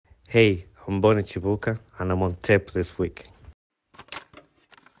Hey, I'm Bonnie Chibuka and I'm on tape this week.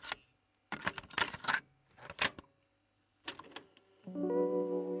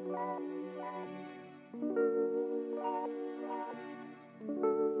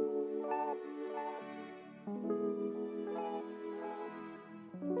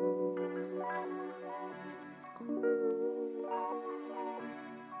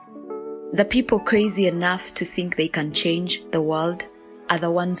 The people crazy enough to think they can change the world are the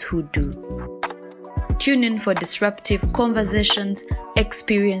ones who do. Tune in for disruptive conversations,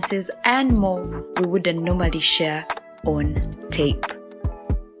 experiences, and more we wouldn't normally share on tape.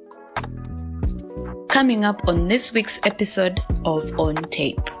 Coming up on this week's episode of On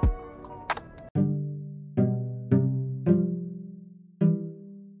Tape.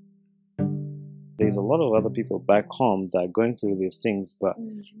 There's a lot of other people back home that are going through these things, but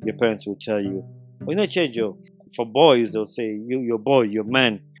your parents will tell you, Joe. For boys, they'll say, you're boy, you're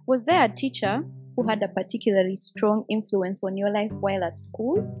man. Was there a teacher who had a particularly strong influence on your life while at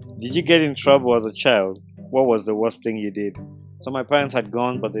school? Did you get in trouble as a child? What was the worst thing you did? So my parents had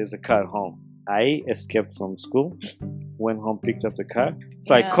gone, but there's a car at home. I escaped from school, went home, picked up the car.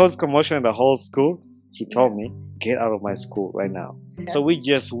 So I caused commotion in the whole school. He told me, get out of my school right now. So we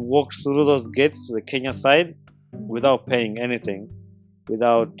just walked through those gates to the Kenya side without paying anything,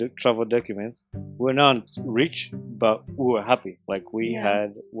 without travel documents. We're not rich, but we were happy. Like we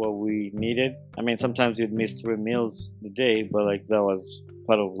had what we needed. I mean, sometimes we'd miss 3 meals a day, but like that was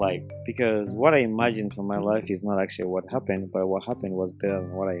part of life. Because what I imagined for my life is not actually what happened, but what happened was better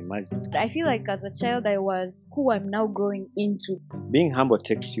than what I imagined. I feel like as a child I was who I'm now growing into. Being humble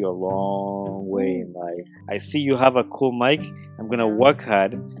takes you a long way in life. I see you have a cool mic. I'm gonna work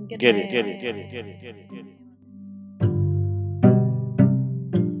hard. Get it.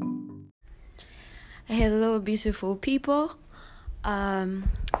 Hello, beautiful people.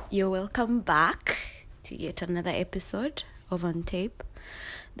 You're welcome back to yet another episode of On Tape,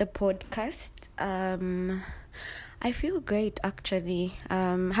 the podcast. I feel great, actually.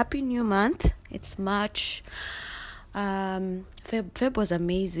 Happy new month. It's March. Feb was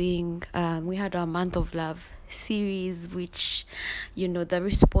amazing. We had our Month of Love series, which, the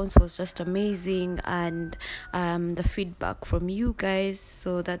response was just amazing, and the feedback from you guys,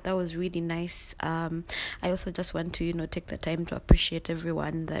 so that was really nice. I also just want to take the time to appreciate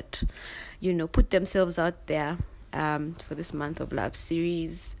everyone that put themselves out there for this Month of Love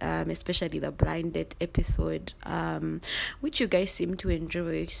series, especially the blind date episode, which you guys seem to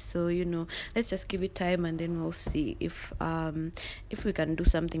enjoy. So let's just give it time, and then we'll see if we can do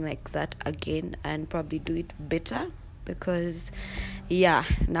something like that again, and probably do it better, because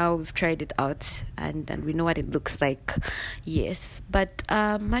now we've tried it out and we know what it looks like. Yes, but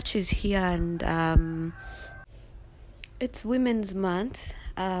March is here, and it's Women's Month.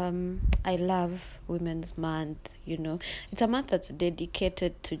 I love Women's Month. It's a month that's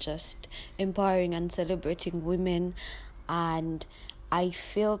dedicated to just empowering and celebrating women, and I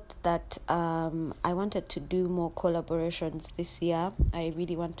felt that I wanted to do more collaborations this year. I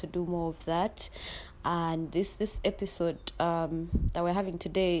really want to do more of that, and this episode that we're having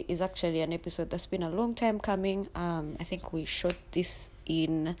today is actually an episode that's been a long time coming. I think we shot this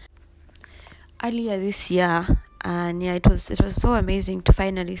in earlier this year, and it was so amazing to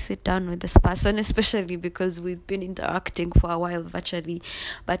finally sit down with this person, especially because we've been interacting for a while virtually,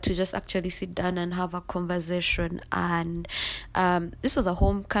 but to just actually sit down and have a conversation. And this was a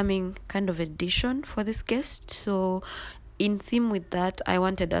homecoming kind of edition for this guest, so in theme with that, I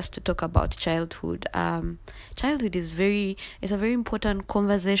wanted us to talk about childhood. Childhood is a very important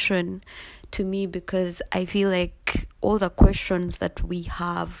conversation to me, because I feel like all the questions that we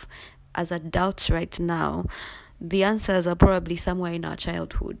have as adults right now, the answers are probably somewhere in our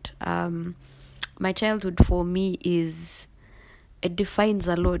childhood. My childhood, for me, it defines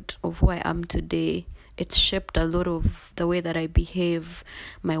a lot of who I am today. It's shaped a lot of the way that I behave,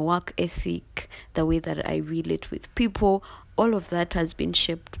 my work ethic, the way that I relate with people. All of that has been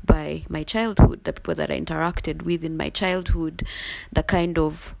shaped by my childhood, the people that I interacted with in my childhood, the kind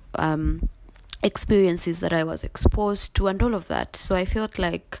of experiences that I was exposed to, and all of that. So I felt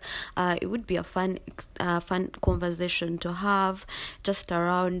like it would be a fun conversation to have just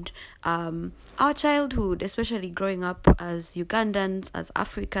around our childhood, especially growing up as Ugandans, as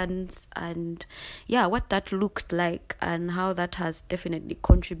Africans, and what that looked like, and how that has definitely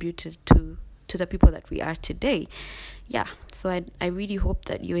contributed to the people that we are today. So I really hope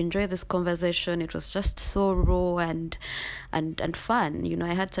that you enjoy this conversation. It was just so raw and fun.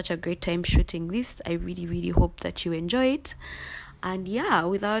 I had such a great time shooting this. I really, really hope that you enjoy it. And yeah,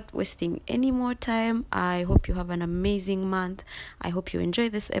 without wasting any more time, I hope you have an amazing month. I hope you enjoy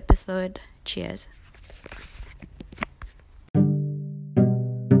this episode. Cheers.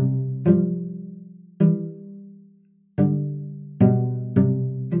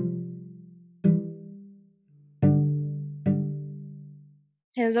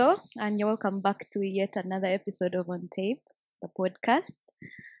 Hello, and you're welcome back to yet another episode of On Tape, the podcast.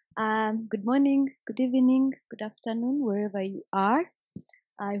 Good morning, good evening, good afternoon, wherever you are.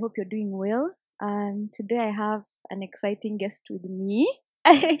 I hope you're doing well. And today I have an exciting guest with me.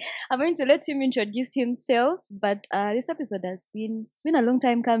 I'm going to let him introduce himself, but this episode it's been a long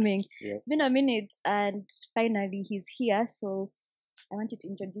time coming. Yeah. It's been a minute, and finally he's here. So I want you to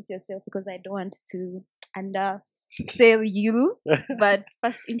introduce yourself because I don't want to undersell you, but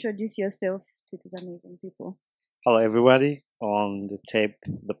first introduce yourself to these amazing people. Hello, everybody on the tape,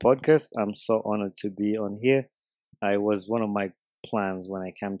 the podcast. I'm so honored to be on here. I was one of my plans when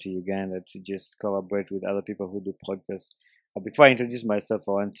I came to Uganda to just collaborate with other people who do podcasts. Before I introduce myself,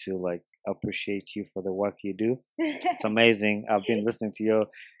 I want to appreciate you for the work you do. It's amazing. I've been listening to your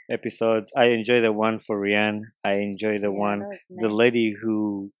episodes. I enjoy the one for Rianne. I enjoy the one, the lady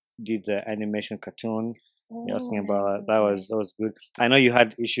who did the animation cartoon. You're asking about that was good. I know you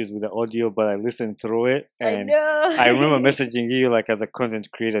had issues with the audio, but I listened through it, and I remember messaging you as a content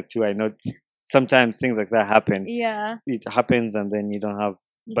creator too. I know sometimes things like that happen. Yeah, it happens, and then you don't have,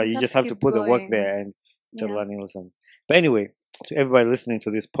 but you just have to put the work there, and it's a learning lesson. But anyway, to everybody listening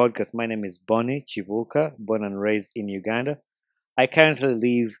to this podcast, my name is Bonnie Chibuka, born and raised in Uganda. I currently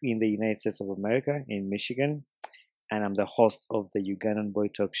live in the United States of America, in Michigan, and I'm the host of the Ugandan Boy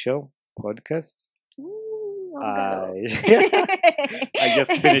Talk Show podcast. I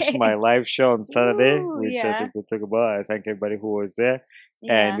just finished my live show on Saturday, which I think we'll talk about. I thank everybody who was there.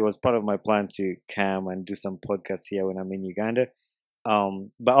 And it was part of my plan to come and do some podcasts here when I'm in Uganda.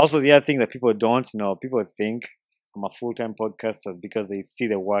 But also the other thing that people don't know, people think I'm a full-time podcaster because they see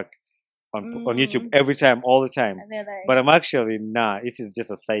the work on YouTube every time, all the time. But I'm actually not. This is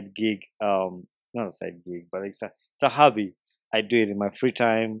just a side gig. Not a side gig, but it's a hobby. I do it in my free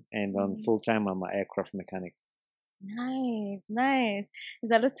time, and on full time, I'm an aircraft mechanic. Nice.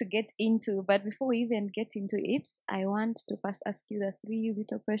 There's a lot to get into, but before we even get into it, I want to first ask you the three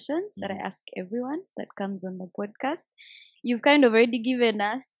little questions that I ask everyone that comes on the podcast. You've kind of already given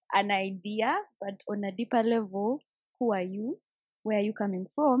us an idea, but on a deeper level, who are you? Where are you coming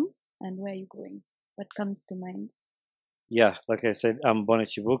from? And where are you going? What comes to mind? Yeah, like I said, I'm Bonnie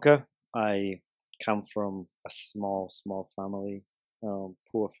Chibuka. I come from a small family,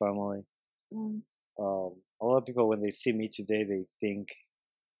 poor family. A lot of people, when they see me today, they think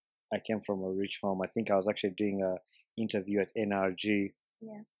I came from a rich home. I think I was actually doing an interview at NRG,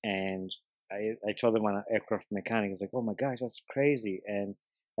 and I told them I'm an aircraft mechanic. It's like, oh my gosh, that's crazy. And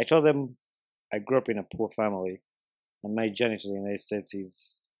I told them I grew up in a poor family, and my journey to the United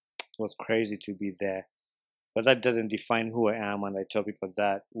States was crazy to be there. But that doesn't define who I am, and I tell people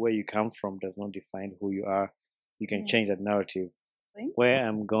that where you come from does not define who you are. You can change that narrative. Where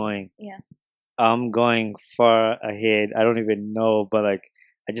I'm going, I'm going far ahead. I don't even know, but I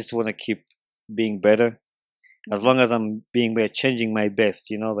just want to keep being better. As long as I'm being better, changing my best,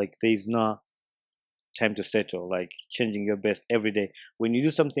 there's no time to settle. Changing your best every day. When you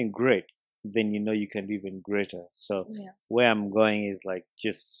do something great, then you can do even greater. So where I'm going is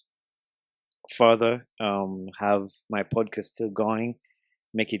just further, have my podcast still going,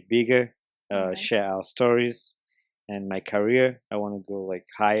 make it bigger, share our stories and my career. I want to go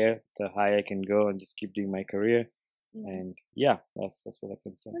higher, the higher I can go, and just keep doing my career. And that's what I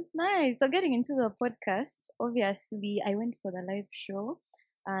can say. That's nice. So getting into the podcast, obviously I went for the live show,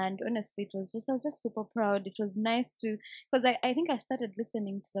 and honestly I was just super proud. It was nice to, because I think I started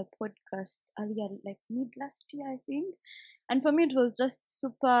listening to the podcast earlier, mid last year I think. And for me, it was just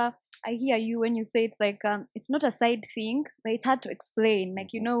super. I hear you when you say it's not a side thing, but it's hard to explain.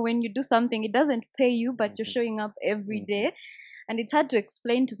 When you do something, it doesn't pay you, but you're showing up every day. And it's hard to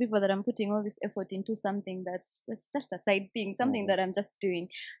explain to people that I'm putting all this effort into something that's just a side thing, something that I'm just doing.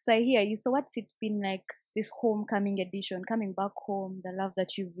 So I hear you. So what's it been like, this homecoming edition, coming back home, the love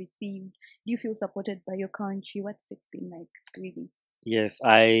that you've received? Do you feel supported by your country? What's it been like, really? Yes,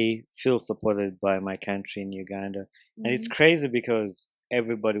 I feel supported by my country in Uganda. And it's crazy because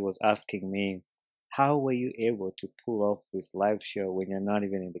everybody was asking me, how were you able to pull off this live show when you're not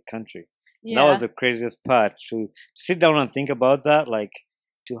even in the country? That was the craziest part, to sit down and think about that.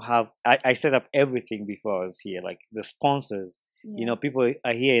 To have, I set up everything before I was here, the sponsors. People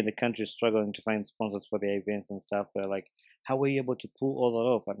are here in the country struggling to find sponsors for their events and stuff. But how were you able to pull all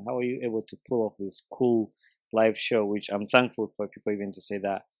that off? And how are you able to pull off this cool live show, which I'm thankful for people even to say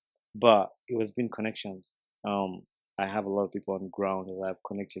that. But it was been connections. I have a lot of people on the ground that have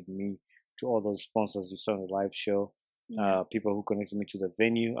connected me to all those sponsors you saw in the live show. Yeah. People who connected me to the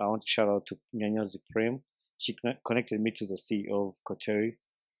venue. I want to shout out to Nyanya Ziprem. She connected me to the CEO of Koteri,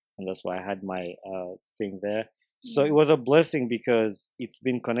 and that's why I had my thing there. So it was a blessing because it's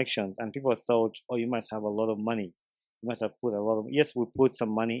been connections, and people thought, oh, you must have a lot of money. You must have put a lot of, yes, we put some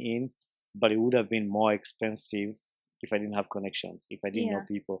money in, but it would have been more expensive if I didn't have connections, if I didn't know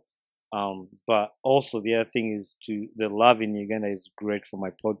people. But also the other thing is the love in Uganda is great for my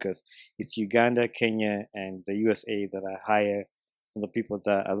podcast. It's Uganda, Kenya, and the USA that I hire, and the people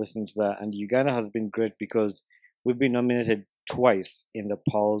that are listening to that. And Uganda has been great because we've been nominated twice in the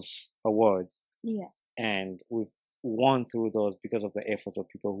Pulse Awards. Yeah. And we've won through those because of the efforts of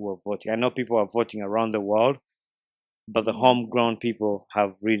people who are voting. I know people are voting around the world, but the homegrown people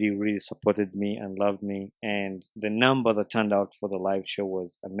have really, really supported me and loved me. And the number that turned out for the live show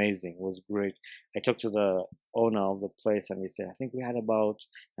was amazing. It was great. I talked to the owner of the place and he said, I think we had about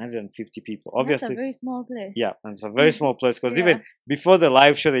 150 people. Obviously, that's a very small place. Yeah, and it's a very small place because even before the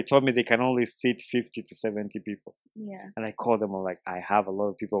live show, they told me they can only seat 50 to 70 people. Yeah. And I called them. I'm like, I have a lot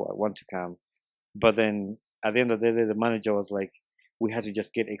of people I want to come. But then at the end of the day, the manager was like, we had to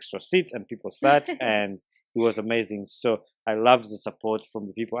just get extra seats and people sat and it was amazing. So I loved the support from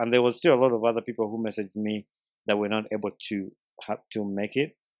the people. And there was still a lot of other people who messaged me that were not able to have to make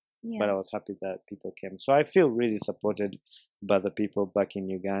it. Yeah. But I was happy that people came. So I feel really supported by the people back in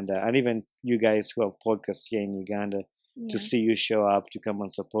Uganda. And even you guys who have podcasts here in Uganda, to see you show up, to come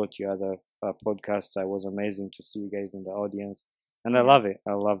and support your other podcasts. It was amazing to see you guys in the audience. And I love it.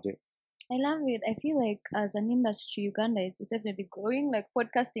 I loved it. I love it. I feel like as an industry, Uganda is definitely growing. Like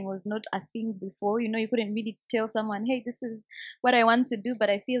podcasting was not a thing before. You know, you couldn't really tell someone, hey, this is what I want to do. But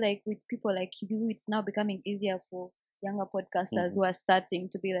I feel like with people like you, it's now becoming easier for younger podcasters who are starting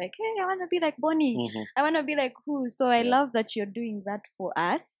to be like, hey, I want to be like Bonnie. I want to be like who. So I love that you're doing that for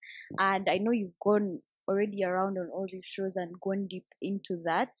us. And I know you've gone already around on all these shows and gone deep into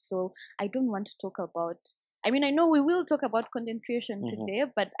that. So I don't want to talk about, I mean, I know we will talk about content creation today,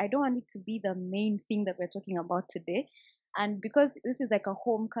 but I don't want it to be the main thing that we're talking about today. And because this is like a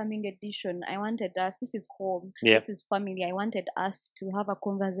homecoming edition, I wanted us, this is home, this is family. I wanted us to have a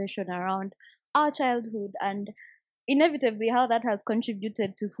conversation around our childhood and inevitably how that has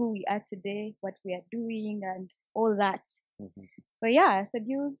contributed to who we are today, what we are doing, and all that. So yeah,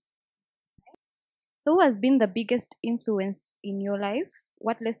 so who has been the biggest influence in your life?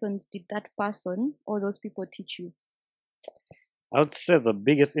 What lessons did that person or those people teach you? I would say the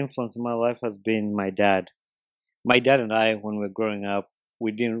biggest influence in my life has been my dad. My dad and I, when we were growing up,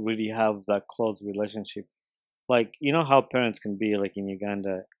 we didn't really have that close relationship. Like, you know how parents can be like in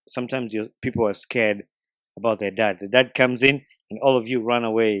Uganda. Sometimes people are scared about their dad. The dad comes in and all of you run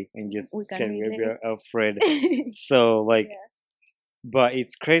away and just scared, you're afraid. So like, but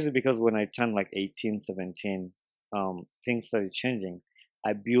it's crazy because when I turned like 18, 17, things started changing.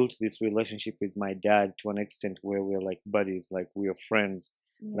 I built this relationship with my dad to an extent where we're like buddies, like we're friends.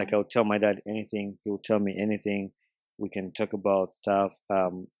 Like I'll tell my dad anything, he'll tell me anything. We can talk about stuff.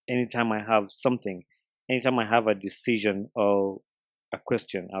 Anytime I have something, anytime I have a decision or a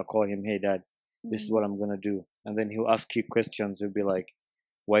question, I'll call him, hey dad, this is what I'm gonna do. And then he'll ask you questions. He'll be like,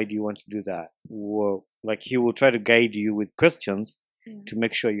 why do you want to do that? Well, like he will try to guide you with questions to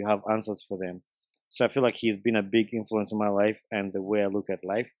make sure you have answers for them. So I feel like he's been a big influence in my life and the way I look at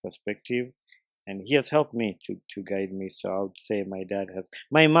life, perspective, and he has helped me to guide me. So I would say my dad has,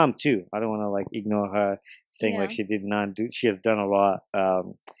 my mom too. I don't want to like ignore her, saying like she did not do. She has done a lot,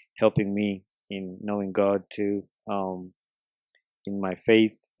 helping me in knowing God too, in my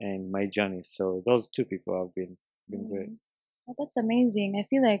faith and my journey. So those two people have been great. Oh, that's amazing. I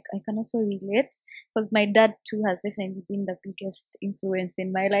feel like I can also relate because my dad too has definitely been the biggest influence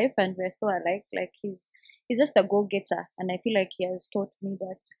in my life, and we're so alike. Like he's just a go-getter, and I feel like he has taught me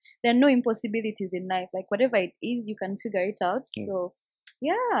that there are no impossibilities in life. Like whatever it is, you can figure it out. So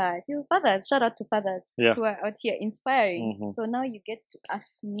yeah, I feel fathers. Shout out to fathers who are out here inspiring. So now you get to ask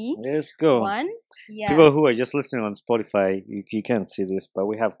me. Let's go. One, people who are just listening on Spotify, you can't see this, but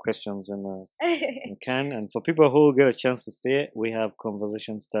we have questions in can. And for people who get a chance to see it, we have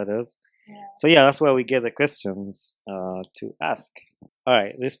conversation starters. So yeah, that's where we get the questions to ask. All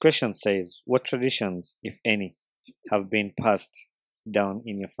right, this question says, what traditions, if any, have been passed down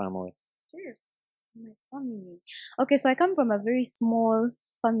in your family? My family. Okay, so I come from a very small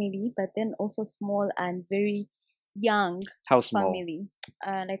family, but then also small and very young How small? family.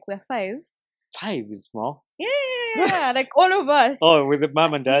 Like we're 5, 5 is small. Yeah, like all of us. Oh, with the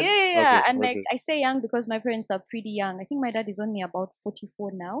mom and dad? Yeah, Okay, and like okay. I say young because my parents are pretty young. I think my dad is only about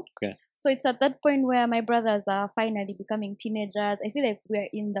 44 now. Okay. So it's at that point where my brothers are finally becoming teenagers. I feel like we're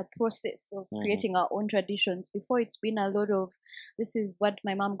in the process of Mhm. creating our own traditions. Before it's been a lot of this is what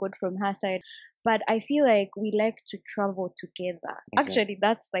my mom got from her side. But I feel like we like to travel together. Okay. Actually,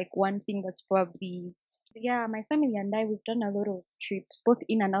 that's like one thing that's probably yeah, my family and I we've done a lot of trips, both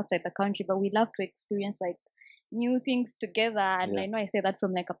in and outside the country, but we love to experience like new things together. And Yeah. I know I say that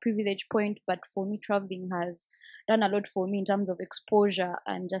from like a privilege point, but for me, traveling has done a lot for me in terms of exposure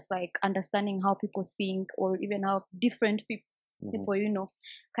and just like understanding how people think or even how different Mhm. people, you know,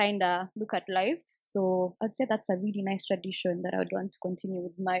 kind of look at life. So I'd say that's a really nice tradition that I would want to continue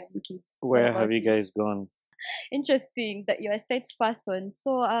with my own kids. What Where about have you you? guys gone? Interesting that you're a states person.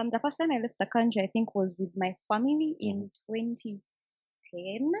 So the first time I left the country, I think, was with my family in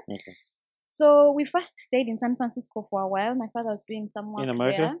 2010. Okay. So we first stayed in San Francisco for a while. My father was doing some work In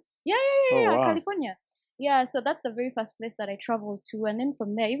America? there. Yeah, Oh, wow. California. Yeah, so that's the very first place that I traveled to, and then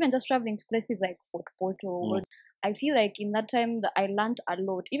from there, even just traveling to places like Fort Portal, Mm. I feel like in that time that I learned a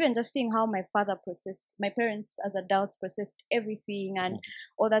lot. Even just seeing how my father processed, my parents as adults processed everything and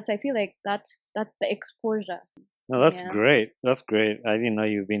all that. So I feel like that's the exposure. No, that's Yeah. great. That's great. I didn't know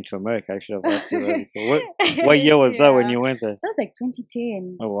you've been to America. I should have asked you that before. What year was that when Yeah. you went there? That was like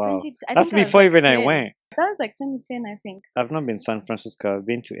 2010. Oh, wow. I That's think I was before like even I 10. went. That was like 2010, I think. I've not been to San Francisco. I've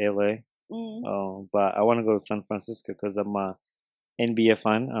been to LA. But I want to go to San Francisco because I'm a NBA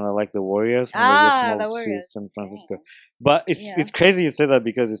fan and I like the Warriors, and I just Ah, moved the to Warriors. San Francisco. Damn. But Yeah. it's crazy you say that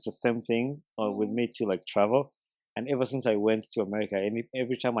because it's the same thing with Mm. me too, like travel. And ever since I went to America,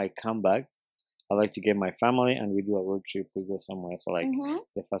 every time I come back, I like to get my family and we do a road trip. We go somewhere. So like Mhm.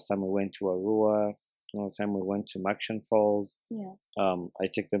 the first time we went to Arua, the time we went to Maction Falls. Yeah. I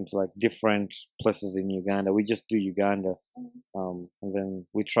take them to like different places in Uganda. We just do Uganda, Mm. and then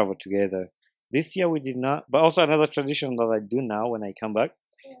we travel together. This year we did not, but also another tradition that I do now when I come back,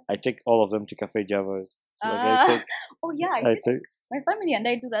 Yeah. I take all of them to Cafe Javas. So like Oh yeah, I take, my family and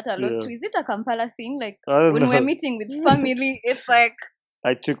I do that a lot Yeah. too. Is it a Kampala thing? Like I don't when know. we're meeting with family, it's like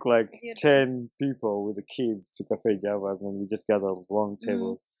I took like Yeah. 10 people with the kids to Cafe Javas, and we just gather long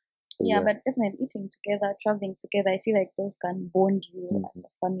tables. So yeah, but definitely eating together, traveling together, I feel like those can bond you as a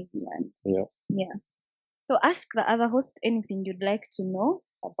family and yeah. yeah. So ask the other host anything you'd like to know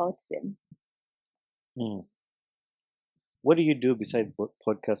about them. Hmm. What do you do besides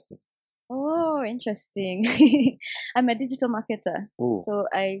podcasting? Oh, interesting. I'm a digital marketer. Ooh. So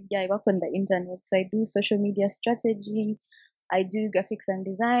I work on the internet. So I do social media strategy. I do graphics and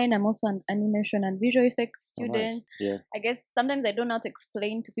design. I'm also an animation and visual effects Oh, student. nice. Yeah. I guess sometimes I don't know how to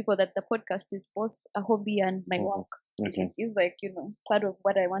explain to people that the podcast is both a hobby and my work. Okay. It is like, part of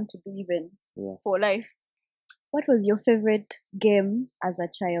what I want to do even Yeah. for life. What was your favorite game as a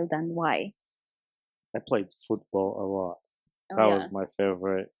child and why? I played football a lot. Oh, That yeah. was my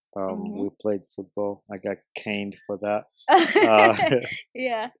favorite. Mhm. We played football. I got caned for that. Uh,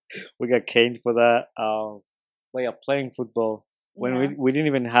 Yeah. we got caned for that. We are playing football when Yeah. we didn't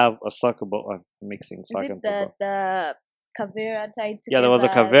even have a soccer ball. Mixing Is soccer it and football. the Cavera tied together? Yeah, there was a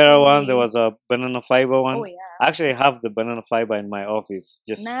Cavera one. There thingy? was a banana fiber one. Oh yeah. I actually have the banana fiber in my office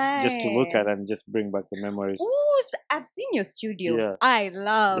just to look at Nice. and just bring back the memories. Ooh, I've seen your studio. Yeah. I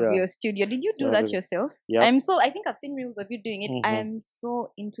love Yeah. your studio. Did you So do I that did it. yourself? Yep. I think I've seen reels of you doing it. Mhm. I'm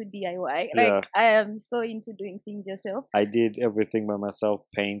so into DIY. Yeah. Like I am so into doing things yourself. I did everything by myself,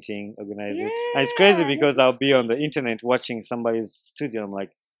 painting, organizing. And it's crazy Yeah, because that I'll looks be on the crazy. internet watching somebody's studio. I'm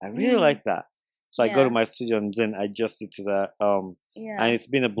like, I really Mm. like that. So I go to Yeah. my studio and then I adjust it to that. Yeah. And it's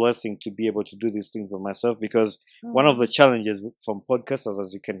been a blessing to be able to do these things for myself because one of the Mm. challenges from podcasters,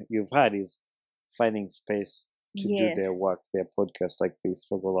 as you've had, is finding space to do their work, Yes. their podcast like they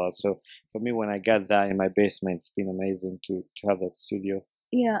struggle a lot. So for me, when I got that in my basement, it's been amazing to have that studio.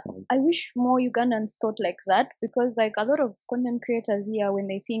 Yeah, I wish more Ugandans thought like that because, like, a lot of content creators here, when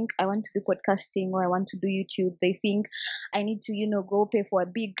they think I want to do podcasting or I want to do YouTube, they think I need to, go pay for a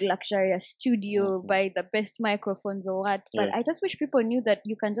big luxurious studio, buy the best microphones or what. But Yeah. I just wish people knew that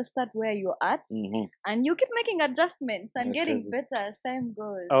you can just start where you're at and you keep making adjustments and That's getting crazy. better as time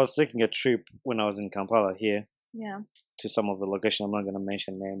goes. I was taking a trip when I was in Kampala here Yeah. to some of the locations. I'm not going to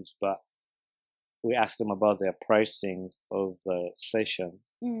mention names, but we asked them about their pricing of the session.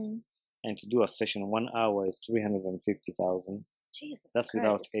 Mm. And to do a session 1 hour is 350,000. Jesus That's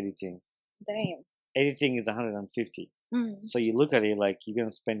without Christ. editing. Damn. Editing is 150. Mm. So you look at it like you're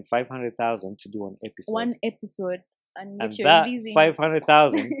gonna spend 500,000 to do an episode. One episode. And and which you're that releasing.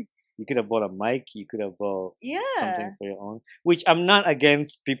 500,000, you could have bought a mic. You could have bought Yeah. something for your own. Which I'm not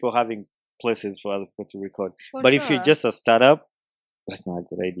against people having places for other people to record. For But if you're sure. just a startup, that's not a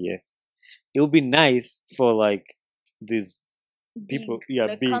good idea. It would be nice for like these people, Big,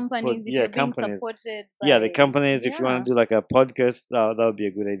 like big, companies, if you're being companies. supported Yeah, the by, companies. If you want to do like a podcast, that would be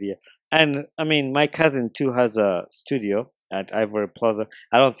a good idea. And I mean, my cousin too has a studio at Ivory Plaza.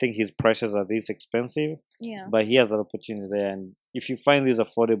 I don't think his prices are this expensive, yeah. but he has an opportunity there. And if you find these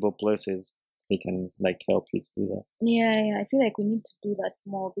affordable places, he can like help you to do that. Yeah, I feel like we need to do that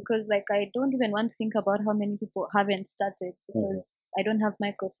more because, like, I don't even want to think about how many people haven't started because I don't have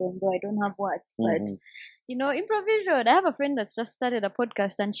microphones or I don't have what. But you know, improvisation. I have a friend that's just started a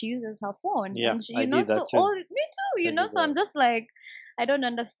podcast and she uses her phone. Yeah, and she, I you know, did that so too. all me too. You I know, did so I'm that. just like, I don't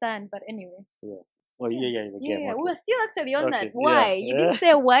understand. But anyway. Yeah. Well, yeah, the game. Yeah, Okay. we were still actually on that. Okay, Why? yeah. You didn't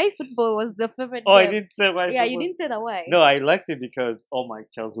say why football was the favorite Oh, I game. didn't say why. Yeah, you football. didn't say the why. No, I liked it because all my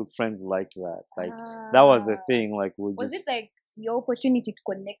childhood friends liked that. Like that was the thing. Like we Was just it like your opportunity to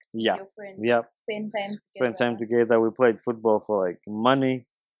connect with Yeah. your friends? Yeah. Spend time together. spend time together. We played football for like money,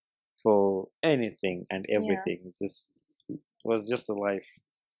 for anything and everything. It was just a life.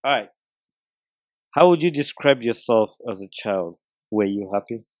 All right. How would you describe yourself as a child? Were you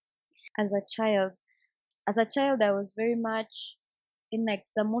happy? As a child, I was very much in like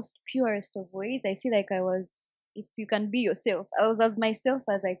the most purest of ways. I feel like I was, if you can be yourself, I was as myself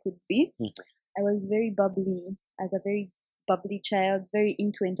as I could be. I was very bubbly as a very bubbly child, very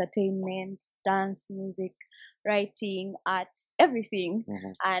into entertainment, dance, music, writing, art, everything.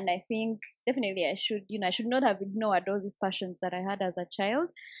 And I think definitely I should not have ignored all these passions that I had as a child.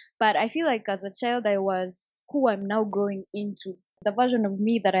 But I feel like as a child, I was who I'm now growing into. The version of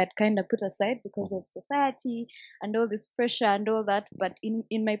me that I had kind of put aside because of society and all this pressure and all that. But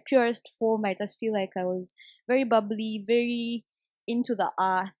in my purest form, I just feel like I was very bubbly, very into the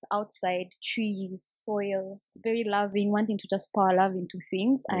earth, outside, trees, soil, very loving, wanting to just pour love into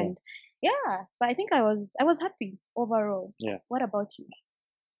things. And but I think I was happy overall. Yeah. What about you?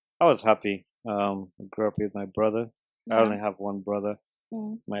 I was happy. I grew up with my brother. I only have one brother,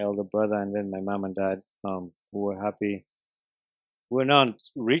 my elder brother, and then my mom and dad, who were happy. We're not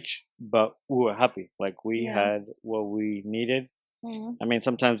rich, but we were happy. Like we had what we needed. I mean,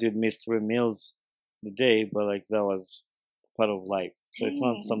 sometimes you'd miss 3 meals a day, but like that was part of life. So it's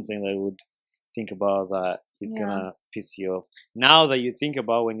not something that I would think about that it's gonna piss you off. Now that you think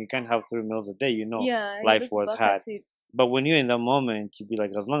about when you can't have 3 meals a day, you know life was hard. But when you're in the moment, you be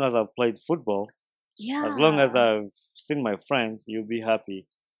like, as long as I've played football, as long as I've seen my friends, you'll be happy.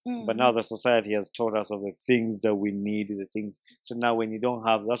 But now the society has taught us of the things that we need, the things. So now when you don't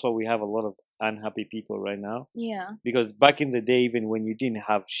have, that's why we have a lot of unhappy people right now. Yeah. Because back in the day, even when you didn't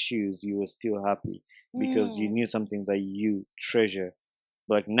have shoes, you were still happy because you knew something that you treasure.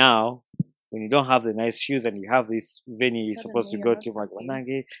 But like now, when you don't have the nice shoes and you have this venue you're supposed to go to, like,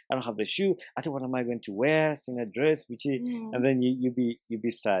 I don't have the shoe. I think, what am I going to wear? Sing a dress, and then you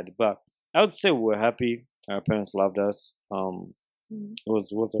be sad. But I would say we were happy. Our parents loved us. It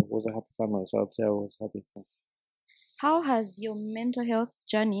was a happy family, so I'd say I was happy. How has your mental health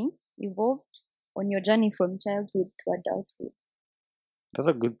journey evolved on your journey from childhood to adulthood? That's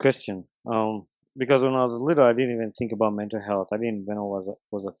a good question. Because when I was little, I didn't even think about mental health. I didn't even know it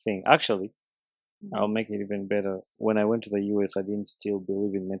was a thing. Actually, I'll make it even better. When I went to the US, I didn't still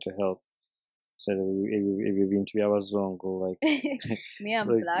believe in mental health. So if you've been to me, I was zongo, like me, I'm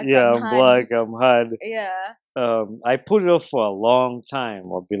like, black. yeah, I'm black, I'm hard. Yeah. I put it off for a long time.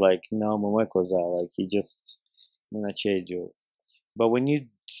 I'll be like, no, my work was like he just change. But when you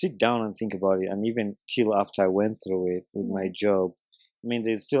sit down and think about it, and even till after I went through it with my job, I mean,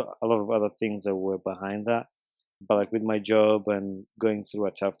 there's still a lot of other things that were behind that. But like with my job and going through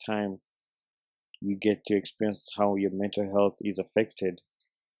a tough time, you get to experience how your mental health is affected.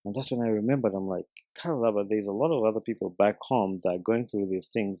 And that's when I remembered, I'm like, Carla, but there's a lot of other people back home that are going through these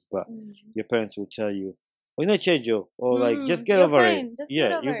things, but your parents will tell you, oh, you know, Chejo, or like, just get over it.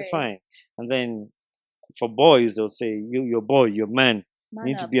 Yeah, you'll be fine. And then for boys, they'll say, you're a boy, you're a man. You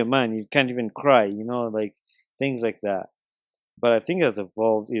need to be a man. You can't even cry, like things like that. But I think it has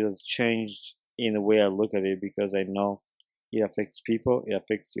evolved, it has changed in the way I look at it because I know it affects people, it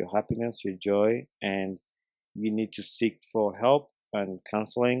affects your happiness, your joy, and you need to seek for help and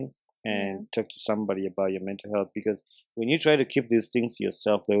counseling and talk to somebody about your mental health, because when you try to keep these things to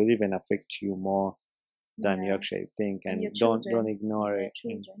yourself, they will even affect you more than you actually think, and don't ignore it.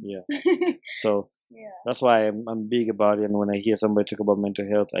 So that's why I'm big about it, and when I hear somebody talk about mental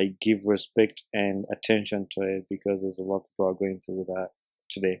health, I give respect and attention to it because there's a lot of people are going through that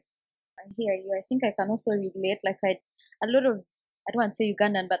today. I hear you. I think I can also relate. Like a lot of I don't want to say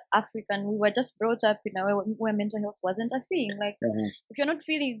Ugandan, but African. We were just brought up in a way where mental health wasn't a thing. Like, if you're not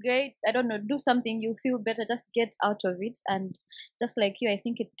feeling great, I don't know, do something, you'll feel better, just get out of it. And just like you, I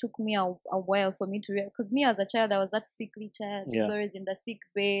think it took me a while for me to realize, because me as a child, I was that sickly child who's always in the sick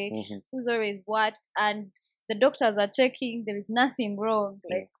bay, who's always what, and the doctors are checking, there is nothing wrong,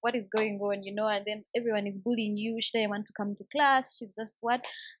 like what is going on, and then everyone is bullying you, should I want to come to class, she's just what.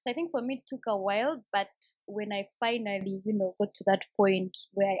 So I think for me it took a while, but when I finally, got to that point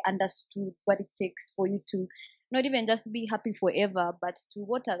where I understood what it takes for you to not even just be happy forever, but to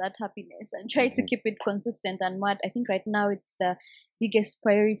water that happiness and try to keep it consistent and what, I think right now it's the biggest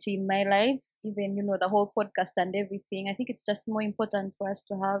priority in my life, even, the whole podcast and everything. I think it's just more important for us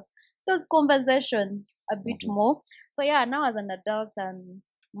to have those conversations a bit more. So yeah, now as an adult, I'm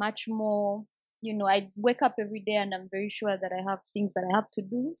much more, I wake up every day and I'm very sure that I have things that I have to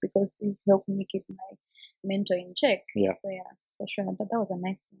do because it helped me keep my mental in check. Yeah. So yeah, for sure. But that was a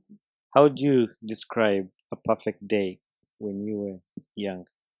nice one. How would you describe a perfect day when you were young?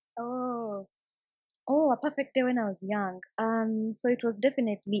 Oh, a perfect day when I was young. So it was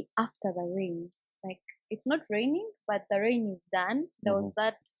definitely after the rain. Like, it's not raining, but the rain is done. There was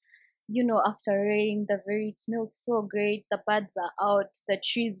that, after rain, it smells so great. The birds are out. The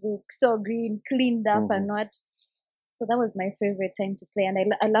trees look so green, cleaned up and what. So that was my favorite time to play.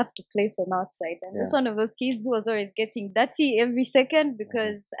 And I love to play from outside. I'm just one of those kids who was always getting dirty every second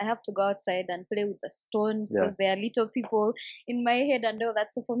because I have to go outside and play with the stones because there are little people in my head and all that.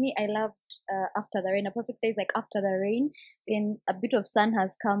 So for me, I loved after the rain. A perfect day is like after the rain, then a bit of sun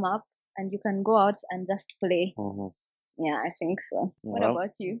has come up and you can go out and just play. Yeah, I think so. What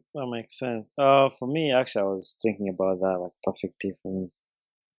about you? That makes sense. For me, actually, I was thinking about that, like perfect day for me.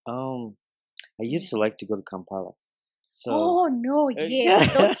 I used to like to go to Kampala. So, oh no!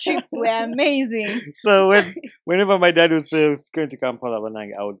 Yes, those trips were amazing. So whenever my dad would say I was going to Kampala,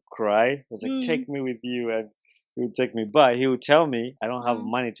 I would cry. I was like, "Take me with you," and he would take me. But he would tell me, "I don't have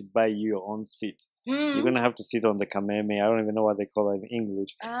money to buy you your own seat. You're gonna have to sit on the kameme. I don't even know what they call it in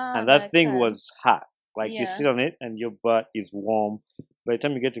English." And that thing was hot. Like you sit on it and your butt is warm. By the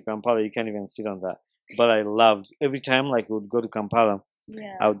time you get to Kampala, you can't even sit on that. But I loved every time we would go to Kampala.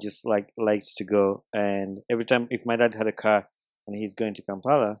 I would just likes to go, and every time if my dad had a car and he's going to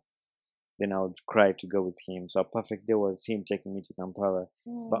Kampala, then I would cry to go with him. So a perfect day was him taking me to Kampala.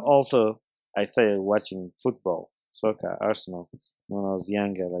 But also I started watching football, soccer, Arsenal when I was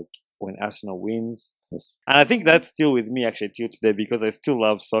younger, like when Arsenal wins. And I think that's still with me actually till today because I still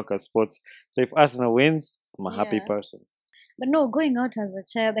love soccer sports. So if Arsenal wins, I'm a happy person. But no, going out as a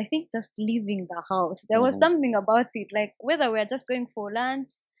child, I think just leaving the house, there was something about it. Like whether we are just going for lunch,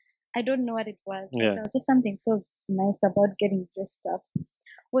 I don't know what it was. There was just something so nice about getting dressed up.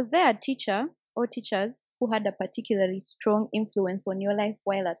 Was there a teacher or teachers who had a particularly strong influence on your life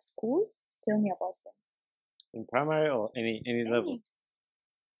while at school? Tell me about them. In primary or any level?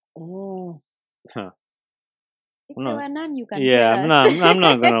 Oh, If there were none, you can. Yeah, I'm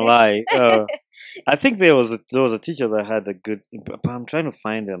not gonna lie. I think there was a teacher that had a good. But I'm trying to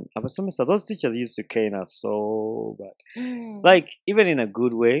find them. But those teachers used to cane us so bad, like even in a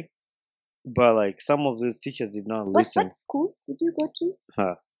good way. But like some of those teachers did not listen. What school did you go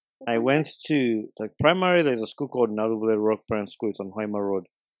to? I went to like primary. There's a school called Naruvule Rock Parent School. It's on Hoima Road.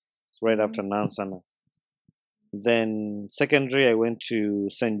 It's right after Nansana. Then secondary, I went to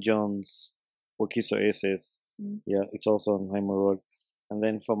St. John's, Wakiso SS. Yeah, it's also on Hoima Road. And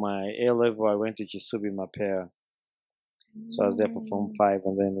then for my A level, I went to Chisubi Mapera. So I was there for Form 5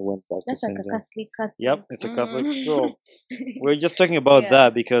 and then went back to St. John's. Catholic. Yep, it's a Catholic school. We're just talking about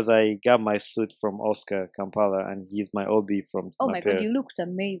that because I got my suit from Oscar Kampala and he's my OB from Oh Mapera. my god, you looked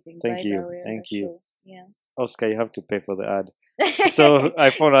amazing. Thank you. Thank you. Show. Yeah. Oscar, you have to pay for the ad. So I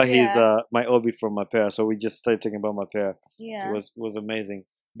found out he's my OB from Mapera. So we just started talking about Mapera. Yeah. It was amazing.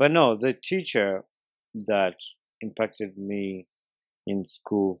 But no, the teacher that impacted me in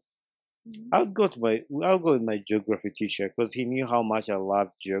school, I'll go with my geography teacher because he knew how much I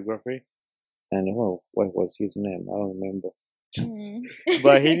loved geography. And what was his name? I don't remember.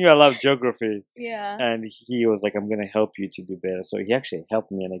 But he knew I loved geography. Yeah. And he was like, I'm gonna help you to do better. So he actually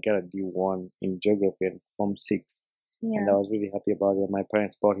helped me and I got a D1 in geography in Form 6. Yeah. And I was really happy about it. My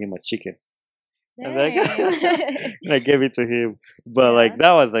parents bought him a chicken. And I gave it to him. But like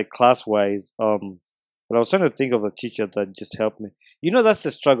that was like class wise. But I was trying to think of a teacher that just helped me. That's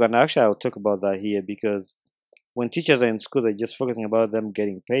the struggle. And actually I'll talk about that here because when teachers are in school, they're just focusing about them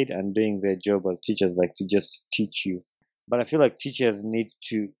getting paid and doing their job as teachers, like to just teach you. But I feel like teachers need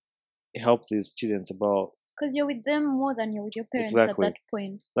to help these students about Because you're with them more than you're with your parents Exactly. at that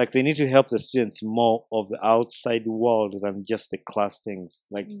point. Like they need to help the students more of the outside world than just the class things.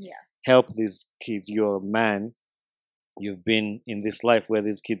 Like Yeah. help these kids. You're a man. You've been in this life where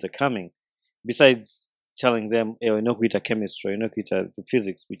these kids are coming. Besides telling them, kuita chemistry, kuita the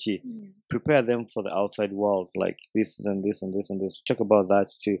physics, which prepare them for the outside world, like this and this and this and this. Talk about that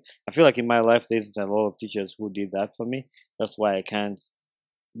too. I feel like in my life there isn't a lot of teachers who did that for me. That's why I can't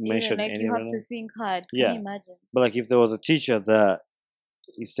mention Like any you of have them. to think hard. Yeah. Can you imagine? But like if there was a teacher that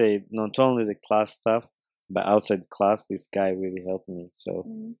he said not only the class stuff, but outside class, this guy really helped me. So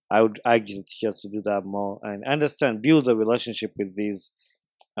I would urge the teachers to do that more and understand, build a relationship with these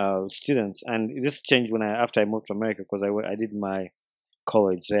students. And this changed when after I moved to America, because I did my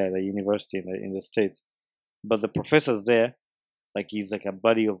college there, the university in the States. But the professors there, like he's like a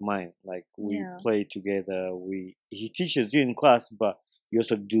buddy of mine. Like we play together. He teaches you in class, but you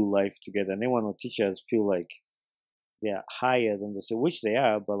also do life together. And then when the teachers feel like they're higher than the which they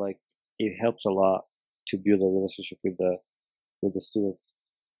are, but like it helps a lot to build a relationship with the students.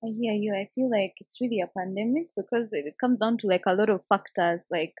 I hear you. I feel like it's really a pandemic because it comes down to like a lot of factors.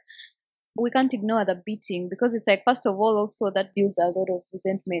 Like we can't ignore the beating because it's like, first of all, also that builds a lot of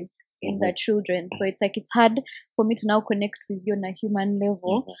resentment in the children. So it's like it's hard for me to now connect with you on a human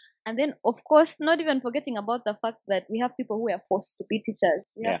level. And then, of course, not even forgetting about the fact that we have people who are forced to be teachers.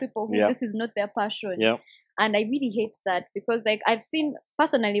 We have people who this is not their passion. And I really hate that because, like, I've seen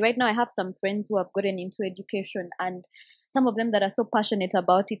personally right now, I have some friends who have gotten into education and some of them that are so passionate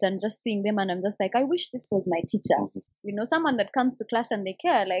about it, and just seeing them, and I'm just like, I wish this was my teacher. You know, someone that comes to class and they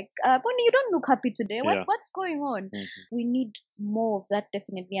care, like, Bonnie, you don't look happy today. What's going on? We need more of that,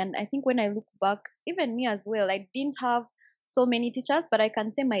 definitely. And I think when I look back, even me as well, I didn't have so many teachers, but I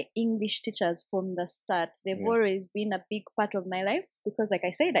can say my English teachers from the start, they've always been a big part of my life because, like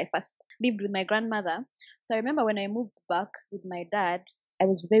I said, I first lived with my grandmother. So I remember when I moved back with my dad, I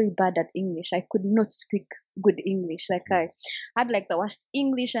was very bad at English. I could not speak good English. Like I had like the worst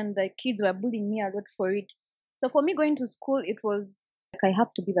English, and the kids were bullying me a lot for it. So for me going to school, it was like I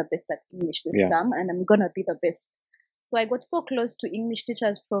have to be the best at English this term, and I'm gonna be the best. So I got so close to English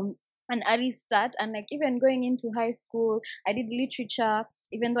teachers from an early start, and like even going into high school, I did literature,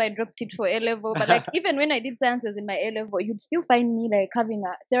 even though I dropped it for A level. But like even when I did sciences in my A level, you'd still find me like having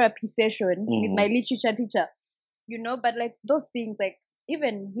a therapy session with my literature teacher, you know. But like those things, like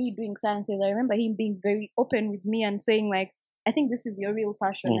even me doing sciences, I remember him being very open with me and saying like, I think this is your real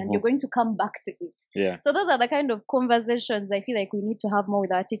passion and you're going to come back to it. So those are the kind of conversations I feel like we need to have more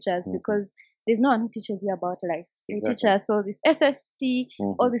with our teachers because there's no one who teaches you about life. We teach us all this SST,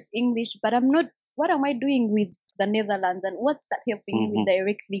 all this English, but I'm not, what am I doing with the Netherlands and what's that helping you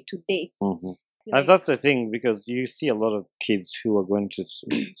directly today? As that's the thing, because you see a lot of kids who are going to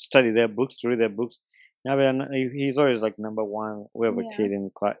study their books, to read their books. Yeah, but he's always like number one. We have a kid in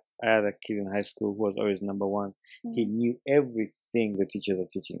class. I had a kid in high school who was always number one. He knew everything the teachers are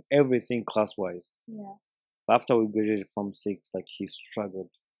teaching, everything class-wise. But after we graduated from 6, like he struggled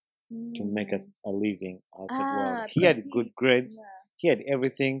to make a living outside world. He had good grades. He had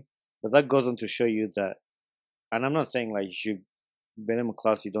everything. But that goes on to show you that, and I'm not saying like you should be in a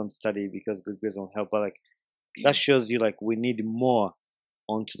class you don't study because good grades won't help, but like that shows you like we need more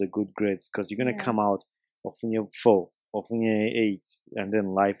onto the good grades, because you're going to come out of your 4, of your 8, and then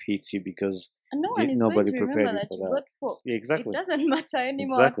life hits you because and no one is nobody going to prepared remember you that for you that. got 4. Exactly. It doesn't matter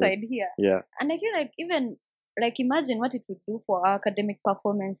anymore outside here. And I feel like even like imagine what it would do for our academic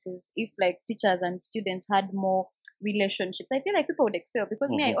performances if like teachers and students had more relationships. I feel like people would excel because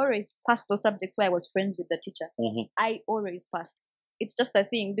me, I always passed those subjects where I was friends with the teacher. I always passed. It's just a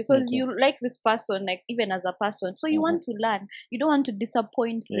thing because you like this person, like even as a person, so you want to learn. You don't want to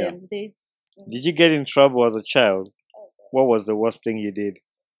disappoint them. Did you get in trouble as a child? What was the worst thing you did?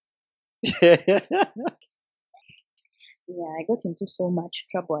 Yeah, I got into so much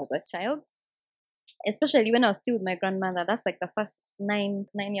trouble as a child, especially when I was still with my grandmother. That's like the first nine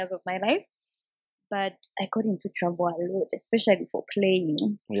years of my life. But I got into trouble a lot, especially for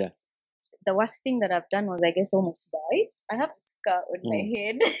playing. The worst thing that I've done was, I guess, almost die. I have a scar on my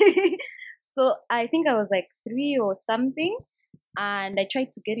head. So I think I was like 3 or something, and I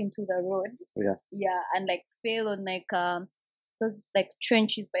tried to get into the road. And like fell on like those like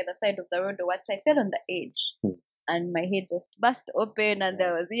trenches by the side of the road or what. So I fell on the edge. And my head just burst open, and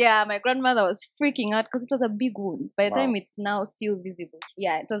there was my grandmother was freaking out because it was a big wound. By the time it's now still visible.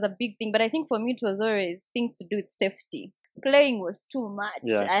 It was a big thing. But I think for me it was always things to do with safety. Playing was too much.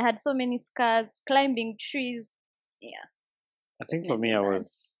 I had so many scars, climbing trees. I think for me I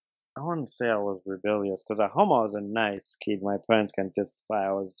wouldn't say I was rebellious, because at home I was a nice kid. My parents can testify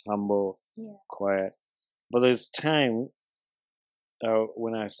I was humble, quiet. But there's time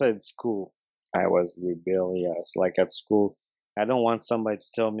when I said school, I was rebellious. Like at school, I don't want somebody to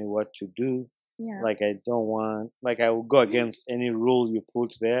tell me what to do. Yeah. Like I don't want, like I will go against any rule you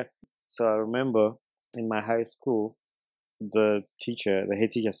put there. So I remember in my high school, the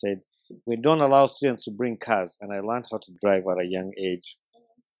head teacher said, we don't allow students to bring cars. And I learned how to drive at a young age.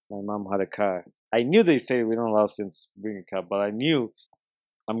 My mom had a car. I knew they said we don't allow students to bring a car, but I knew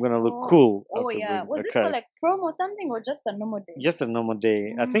I'm going to look cool Oh after yeah. bringing Was a this car. for like prom or something, or just a normal day? Just a normal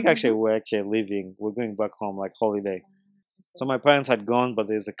day. I think actually we're actually leaving. We're going back home, like holiday. So my parents had gone, but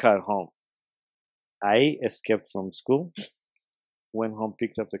there's a car at home. I escaped from school, went home,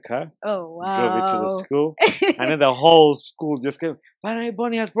 picked up the car, Oh wow. drove it to the school, and then the whole school just came,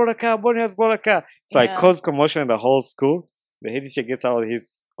 Bonnie has brought a car, Bonnie has brought a car. So I caused commotion in the whole school. The head teacher gets out of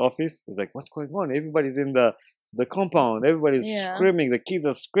his office. He's like, what's going on? Everybody's in the compound. Everybody's screaming. The kids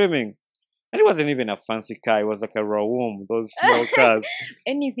are screaming. And it wasn't even a fancy car. It was like a Rawum, those small cars.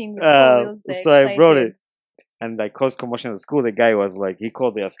 Anything with four wheels. So I brought it. And I caused commotion at school. The guy was like, he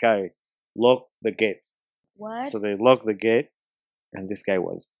called the askari, lock the gates. What? So they locked the gate, and this guy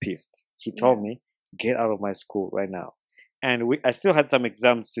was pissed. He told me, get out of my school right now. And I still had some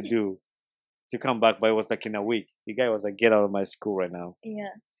exams to do to come back, but it was like in a week. The guy was like, get out of my school right now. Yeah.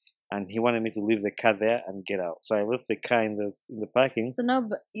 And he wanted me to leave the car there and get out. So I left the car in the parking. So now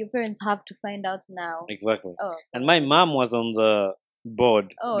your parents have to find out now. Exactly. Oh. And my mom was on the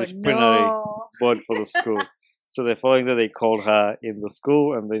board, disciplinary board for the school. So the following day they called her in the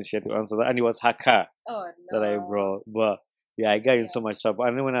school, and then she had to answer that. And it was her car that I brought. But yeah, I got in so much trouble.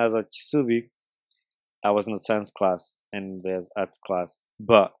 And then when I was at Chisubi, I was in the science class and there's arts class.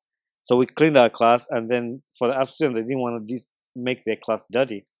 But so we cleaned our class, and then for the art students, they didn't want to make their class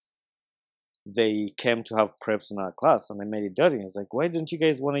dirty. They came to have preps in our class, and they made it dirty. It's like, why don't you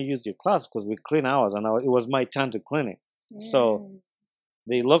guys want to use your class? Because we clean ours, and it was my turn to clean it. So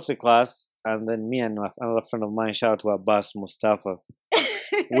they locked the class, and then me and another friend of mine, shout out to our boss, Mustafa,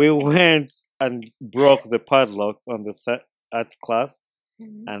 we went and broke the padlock on the arts class,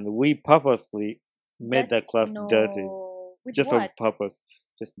 and we purposely made that class dirty. Just on purpose.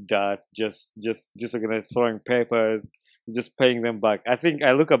 Just dirt, just disorganized, throwing papers, just paying them back. I think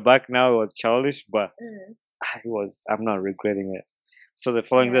I look back now, it was childish, but I'm not regretting it. So the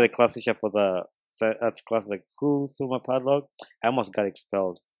following day, the class teacher for the arts class like, who threw my padlock? I almost got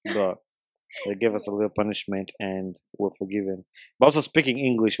expelled, but they gave us a little punishment and were forgiven. But also speaking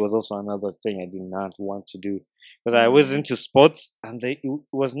English was also another thing I did not want to do, because I was into sports, and it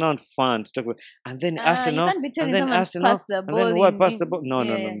was not fun to talk about. And then Arsenal, and then Arsenal, and then what? Pass the ball? No.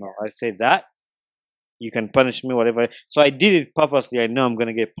 I say that you can punish me, whatever. So I did it purposely. I know I'm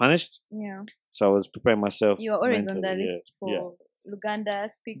gonna get punished. Yeah. So I was preparing myself. You were always on the list for Luganda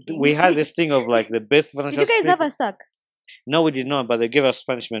speaking. We had this thing of like the best financial. Did you guys have a sack? No, we did not, but they gave us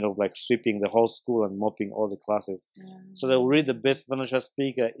punishment of like sweeping the whole school and mopping all the classes. So they would read the best financial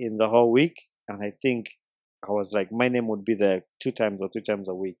speaker in the whole week, and I think I was like, my name would be there 2 times or 3 times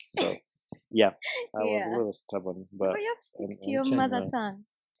a week. So yeah, I was a little stubborn, but you have to stick to your mother tongue.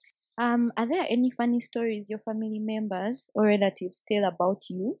 Are there any funny stories your family members or relatives tell about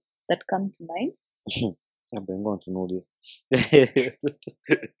you that come to mind? I've been going to know this.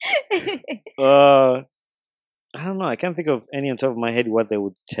 I don't know. I can't think of any on top of my head what they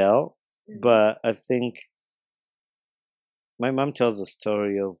would tell, but I think my mom tells a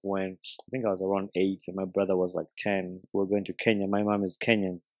story of when I think I was around 8 and my brother was like 10. We were going to Kenya. My mom is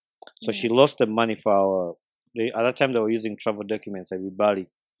Kenyan, so she lost the money for at that time they were using travel documents like Bali.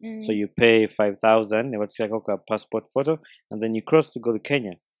 So you pay 5,000. It was like a passport photo, and then you cross to go to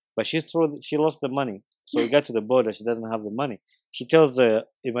Kenya. But she lost the money. So we got to the border. She doesn't have the money. She tells the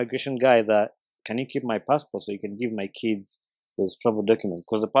immigration guy that, can you keep my passport so you can give my kids those travel documents?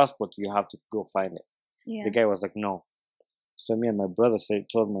 Because the passport, you have to go find it. Yeah. The guy was like, no. So me and my brother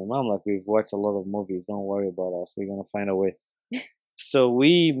told my mom, like, we've watched a lot of movies. Don't worry about us. We're going to find a way. So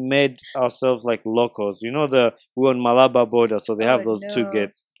we made ourselves like locals. You know, we're on Malaba border, so they have those 2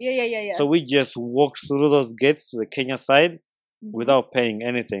 gates. Yeah. So we just walked through those gates to the Kenya side without paying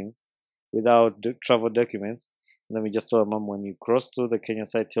anything, without travel documents. And then we just told Mom, when you cross through the Kenya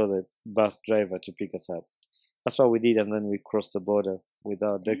side, tell the bus driver to pick us up. That's what we did, and then we crossed the border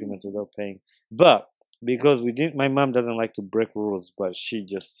without documents, without paying. But because my mom doesn't like to break rules, but she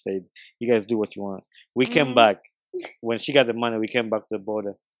just said, you guys do what you want. We came back. When she got the money, we came back to the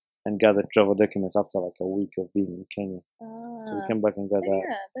border and got the travel documents after like a week of being in Kenya. So we came back and got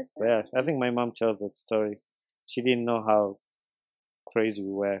that. But yeah, I think my mom tells that story. She didn't know how crazy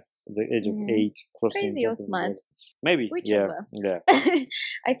we were at the age of 8. Crazy or smart? Maybe. Whichever. Yeah.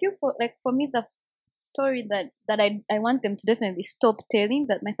 I feel for me, the story that I want them to definitely stop telling,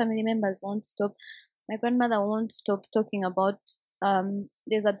 that my family members won't stop. My grandmother won't stop talking about.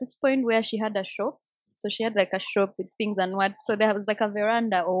 There's at this point where she had a shop. So she had like a shop with things and what. So there was like a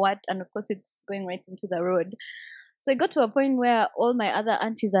veranda or what, and of course it's going right into the road. So it got to a point where all my other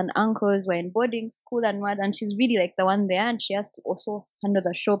aunties and uncles were in boarding school and what, and she's really like the one there, and she has to also handle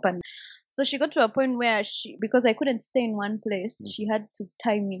the shop. And so she got to a point where because I couldn't stay in one place, she had to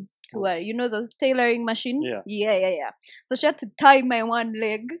tie me to those tailoring machines. Yeah. So she had to tie my one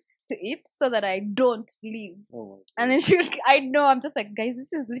leg to it so that I don't leave. And then I'm just like, guys,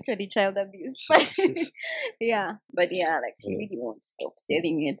 this is literally child abuse. Yeah, but yeah, like she really won't stop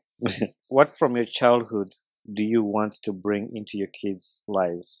telling it. What from your childhood do you want to bring into your kids'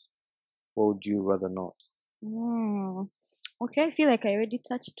 lives? Or would you rather not? Okay, I feel like I already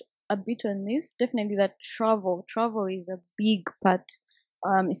touched a bit on this. Definitely that travel is a big part.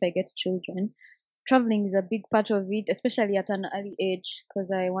 If I get children, traveling is a big part of it, especially at an early age,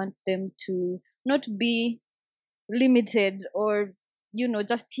 because I want them to not be limited or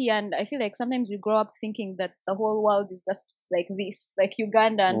just here. And I feel like sometimes we grow up thinking that the whole world is just like this, like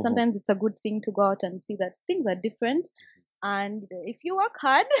Uganda, and sometimes it's a good thing to go out and see that things are different, and if you work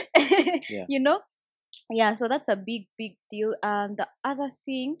hard so that's a big deal. And the other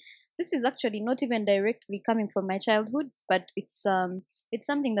thing, this is actually not even directly coming from my childhood, but it's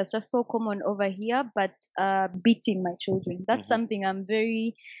something that's just so common over here, but beating my children, that's something I'm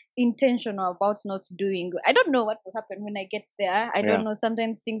very intentional about not doing. I don't know what will happen when I get there. I don't know,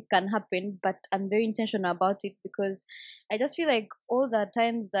 sometimes things can happen, but I'm very intentional about it, because I just feel like all the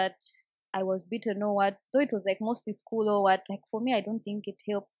times that I was beaten or what, though it was like mostly school or what, like for me, I don't think it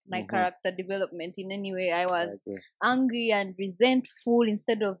helped my character development in any way. I was angry and resentful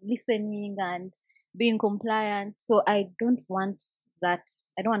instead of listening and being compliant. So I don't want that.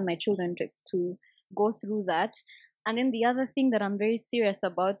 I don't want my children to go through that. And then the other thing that I'm very serious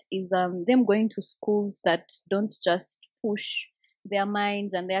about is them going to schools that don't just push their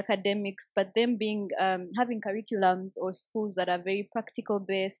minds and their academics, but them being having curriculums or schools that are very practical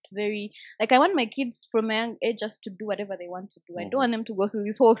based, very like I want my kids from a young age just to do whatever they want to do. I don't want them to go through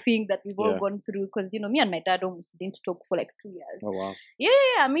this whole thing that we've all gone through, because me and my dad almost didn't talk for like 2 years. Oh wow.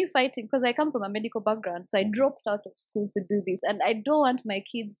 Yeah, me fighting, because I come from a medical background, so I dropped out of school to do this, and I don't want my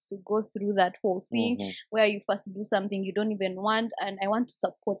kids to go through that whole thing where you first do something you don't even want, and I want to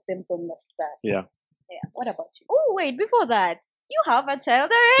support them from the start. Yeah. What about you? Oh, wait, before that, you have a child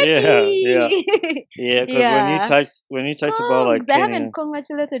already. Yeah, because when you touch about like I haven't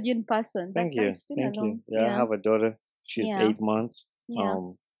congratulated you in person. Thank you. Yeah, I have a daughter. She's 8 months.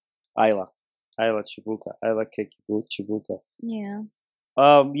 Isla Chibuka. Isla Kekibu Chibuka. Yeah.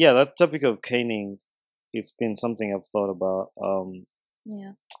 That topic of caning, it's been something I've thought about.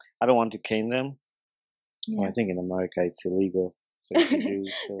 I don't want to cane them. Well, I think in America it's illegal.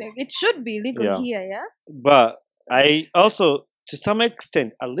 It should be legal here, yeah. But I also, to some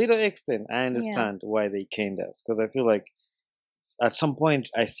extent, a little extent, I understand why they caned us, because I feel like at some point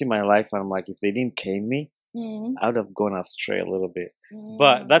I see my life and I'm like, if they didn't cane me, I would have gone astray a little bit.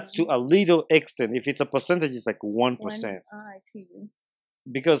 But that's to a little extent. If it's a percentage, it's like 1%. I see.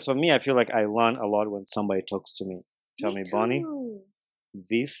 Because for me, I feel like I learn a lot when somebody talks to me. Tell me, Bonnie,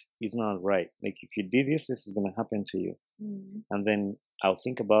 this is not right. Like, if you did this, this is going to happen to you. And then I'll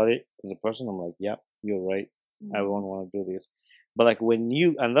think about it as a person. I'm like, yeah, you're right. I won't want to do this. But like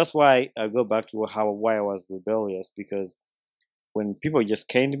and that's why I go back to why I was rebellious, because when people just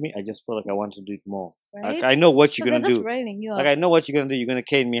caned me, I just felt like I want to do it more. Right? Like, I know what you're going to do. Like, I know what you're going to do. You're going to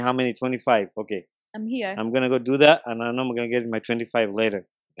cane me. How many? 25. Okay. I'm here. I'm going to go do that. And I know I'm going to get my 25 later.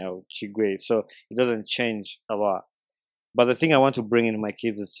 Chigwe. So it doesn't change a lot. But the thing I want to bring into my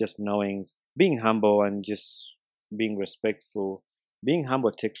kids is just being humble and just being respectful. Being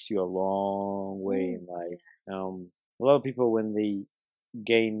humble takes you a long way in life. A lot of people, when they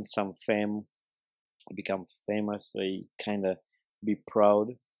gain some fame, become famous, they kind of be proud.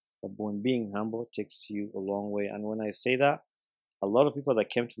 But when being humble takes you a long way. And when I say that, a lot of people that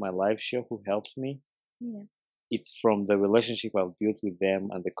came to my live show who helped me, it's from the relationship I've built with them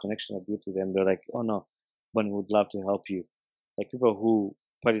and the connection I built with them. They're like, oh no, but we would love to help you. Like people who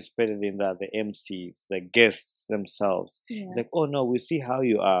participated in that, the MCs, the guests themselves. It's like, oh no, we see how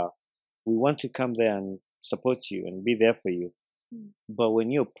you are. We want to come there and support you and be there for you. But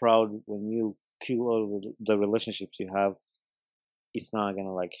when you're proud, when you kill all the relationships you have, it's not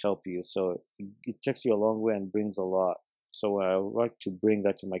gonna like help you. So it takes you a long way and brings a lot. So I would like to bring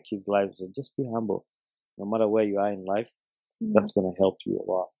that to my kids' lives. And just be humble, no matter where you are in life. That's gonna help you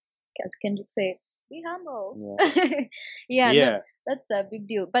a lot. As Kendrick said, Be humble. Yeah. Yeah, Yeah. no, that's a big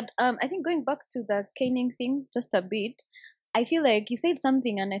deal. But I think going back to the caning thing just a bit, I feel like you said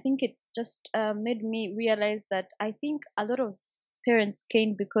something, and I think it just made me realize that I think a lot of parents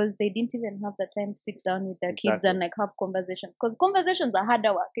cane because they didn't even have the time to sit down with their kids Exactly. and like have conversations. Because conversations are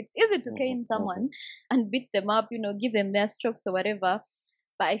harder work. It's easy to cane someone and beat them up, give them their strokes or whatever.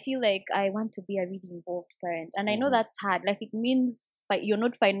 But I feel like I want to be a really involved parent, and I know that's hard. Like, it means but you're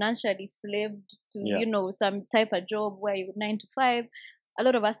not financially slaved to Yeah. some type of job where you're 9 to 5. A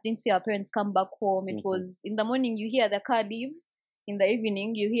lot of us didn't see our parents come back home. It was in the morning you hear the car leave, in the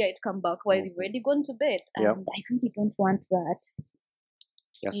evening you hear it come back while you've already gone to bed. Yep. And I really don't want that.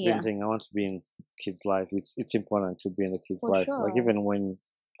 That's the Yeah. main thing. I want to be in kids' life. It's important to be in the kids' For life. Like, sure. even when,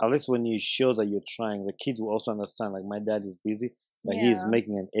 at least when you show that you're trying, the kids will also understand. Like, my dad is busy, but he is Yeah.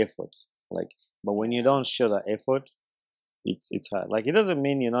 making an effort. Like, but when you don't show that effort, it's hard. Like, it doesn't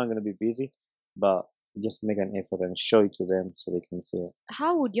mean you're not gonna be busy, but just make an effort and show it to them so they can see it.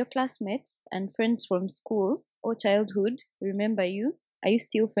 How would your classmates and friends from school or childhood remember you? Are you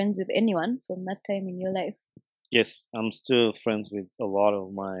still friends with anyone from that time in your life? Yes, I'm still friends with a lot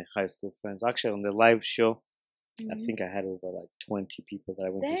of my high school friends. Actually, on the live show, I think I had over like 20 people that I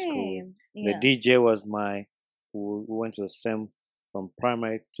went to school with. Damn. Yeah. The DJ was we went to the same, from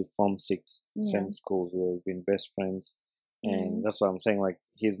primary to Form 6, Yeah. same schools. We've been best friends. And Mhm. that's what I'm saying. Like,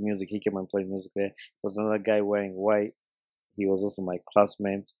 his music, he came and played music there. There was another guy wearing white. He was also my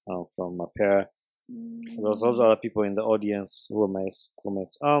classmate from Mapera. There was also other people in the audience who were my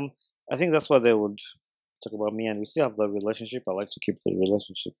schoolmates. I think that's what they would talk about me, and we still have the relationship. I like to keep the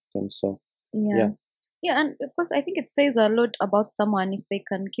relationship with them. So Yeah. Yeah, and of course, I think it says a lot about someone if they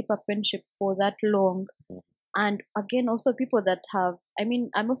can keep a friendship for that long. And again, also people that have, I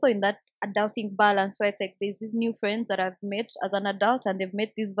mean, I'm also in that adulting balance where it's like there's these new friends that I've met as an adult, and they've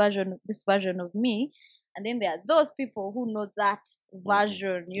met this version of me. And then there are those people who know that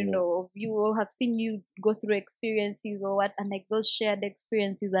version, of you, or have seen you go through experiences or what, and like those shared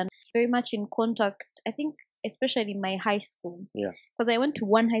experiences, and very much in contact. I think especially my high school. Yeah. Because I went to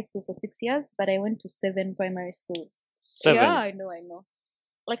one high school for 6 years, but I went to 7 primary schools. 7. Yeah, I know.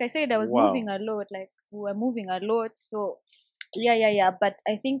 Like I said, I was Wow. moving a lot. Like, we were moving a lot. So, yeah. But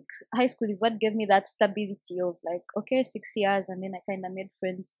I think high school is what gave me that stability of like, okay, 6 years, and then I kind of made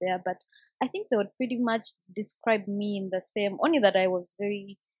friends there. But I think they would pretty much describe me in the same, only that I was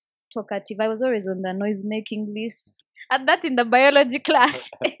very talkative. I was always on the noise making list. And that in the biology class.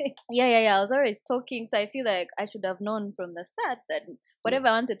 Yeah. I was always talking. So I feel like I should have known from the start that whatever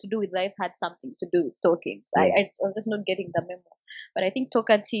I wanted to do with life had something to do with talking. I was just not getting the memo. But I think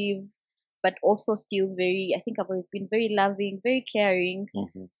talkative, but also still very, I think I've always been very loving, very caring.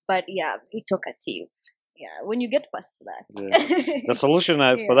 But yeah, very talkative. Yeah, when you get past that. Yeah. The solution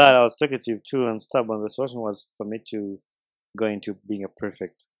for that, I was talkative too and stubborn. The solution was for me to go into being a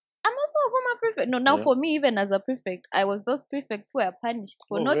prefect. I'm also a former prefect. No, now for me, even as a prefect, I was those prefects who were punished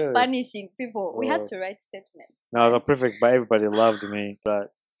for not punishing people. We had to write statements. No, I was a prefect, but everybody loved me. That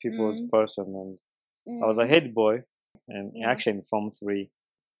people's person, and I was a head boy, and actually in Form 3,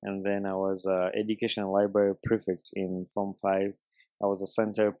 and then I was education and library prefect in Form 5. I was a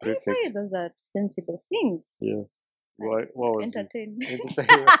center prefect. Everybody does that sensible thing. Yeah. What was entertain?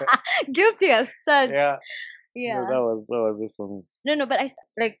 it? Guilty as charged. Yeah. No, that was it for me. No, but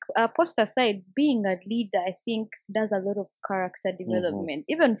post aside, being a leader, I think, does a lot of character development.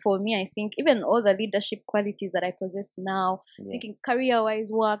 Even for me, I think, even all the leadership qualities that I possess now, thinking career-wise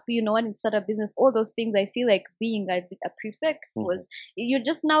work, wanting to start a business, all those things, I feel like being a prefect was, you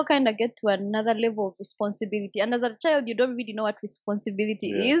just now kind of get to another level of responsibility. And as a child, you don't really know what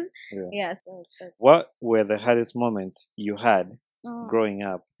responsibility is. So what were the hardest moments you had growing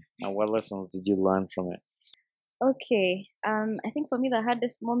up, and what lessons did you learn from it? Okay. I think for me the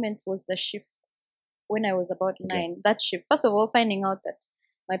hardest moment was the shift when I was about 9. That shift. First of all, finding out that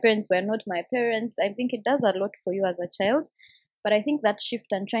my parents were not my parents. I think it does a lot for you as a child. But I think that shift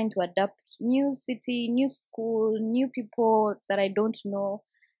and trying to adapt, new city, new school, new people that I don't know.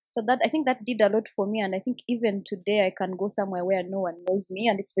 So that, I think that did a lot for me. And I think even today I can go somewhere where no one knows me,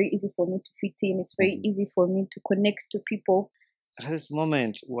 and it's very easy for me to fit in. It's very easy for me to connect to people. This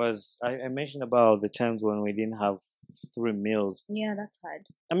moment was, I mentioned about the times when we didn't have 3 meals. Yeah, that's hard.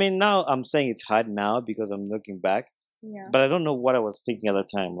 I mean, now I'm saying it's hard now because I'm looking back. Yeah. But I don't know what I was thinking at the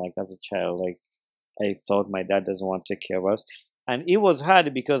time. Like, as a child, like, I thought my dad doesn't want to take care of us. And it was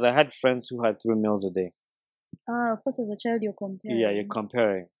hard because I had friends who had 3 meals a day. Of course, as a child, you're comparing. Yeah, you're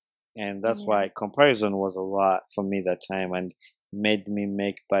comparing. And that's why comparison was a lot for me that time. And made me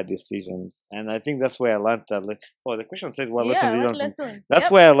make bad decisions. And I think that's where I learned that. Oh, the question says, what lessons Yeah, did you what learn from? lesson? That's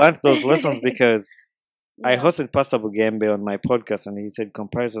Yep. where I learned those lessons because I Yeah. hosted Pastor Bugembe on my podcast, and he said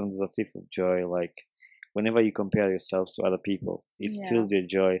comparison is a thief of joy. Like, whenever you compare yourselves to other people, it Yeah. steals your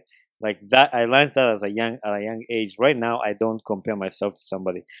joy. Like that, I learned that at a young age. Right now, I don't compare myself to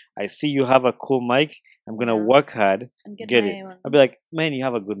somebody. I see you have a cool mic. I'm gonna Yeah. work hard, And get it. my one. I'll be like, man, you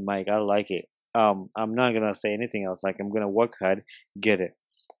have a good mic. I like it. I'm not gonna say anything else. Like, I'm gonna work hard, get it.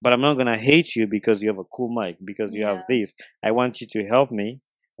 But I'm not gonna hate you because you have a cool mic, because you have Yeah. this. I want you to help me.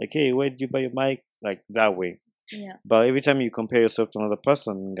 Like, hey, where did you buy your mic? Like that way. Yeah. But every time you compare yourself to another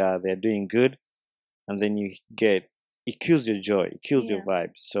person, they're doing good, and then it kills your joy, it kills your Yeah.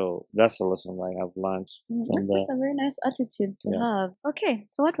 vibe. So that's a lesson I have learned from That's that. a very nice attitude to Yeah. have. Okay,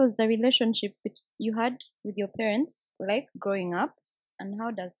 so what was the relationship you had with your parents like growing up, and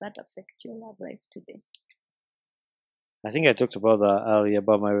how does that affect your love life today? I think I talked about that earlier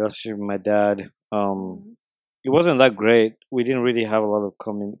about my relationship with my dad. Mhm. It wasn't that great. We didn't really have a lot of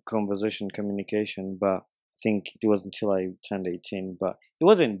communication, but I think it was until I turned 18. But it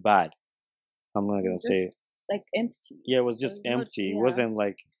wasn't bad. I'm not gonna say Just like empty. yeah, it was just not- empty. It yeah. wasn't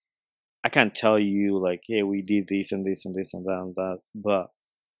like I can't tell you like, hey, we did this and this and this and that and that. But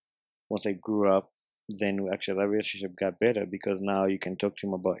once I grew up, then actually that relationship got better because now you can talk to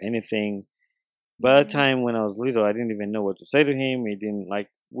him about anything. By the Mhm. time when I was little, I didn't even know what to say to him. He didn't like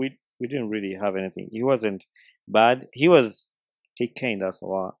we didn't really have anything. He wasn't bad. He caned us a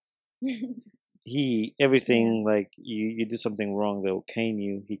lot. He everything like you do something wrong, they'll cane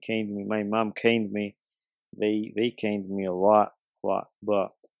you. He caned me. My mom caned me. They caned me a lot.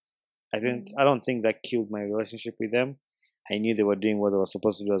 But I don't think that killed my relationship with them. I knew they were doing what they were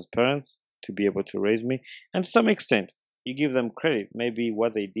supposed to do as parents to be able to raise me. And to some extent, you give them credit. Maybe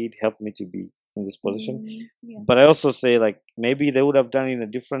what they did helped me to be in this position. Yeah. But I also say like maybe they would have done it in a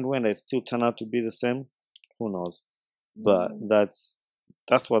different way and I still turn out to be the same. Who knows? But that's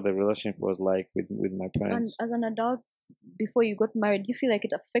what the relationship was like with my And parents. as an adult, before you got married, you feel like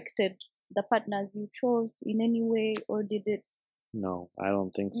it affected the partners you chose in any way, or did it? No, I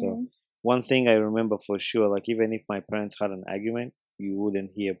don't think so. Mhm. One thing I remember for sure, like even if my parents had an argument, you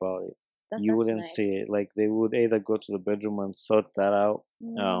wouldn't hear about it. You That's wouldn't nice. see it. Like they would either go to the bedroom and sort that out,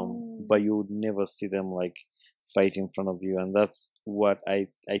 but you would never see them like fight in front of you. And that's what I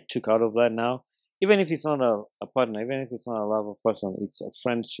took out of that now. Even if it's not a partner, even if it's not a lover person, it's a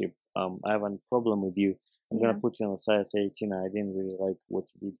friendship. I have a problem with you. I'm Yeah. gonna put you on the side and say, Tina, I didn't really like what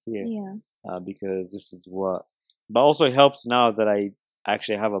you did here, Yeah. because this is what. But also it helps now that I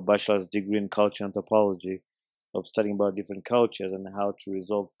actually have a bachelor's degree in culture anthropology, of studying about different cultures and how to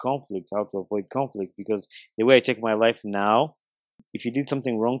resolve conflicts, how to avoid conflict. Because the way I take my life now, if you did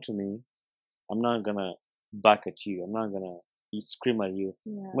something wrong to me, I'm not gonna back at you. I'm not gonna scream at you.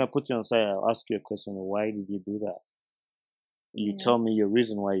 Yeah. I'm gonna put you on the side. I'll ask you a question. Why did you do that? You Yeah. tell me your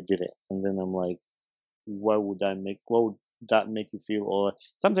reason why you did it, and then I'm like, what would that make you feel, or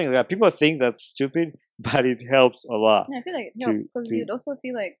something like that. People think that's stupid, but it helps a lot. Yeah, I feel like it to- helps because to- you'd also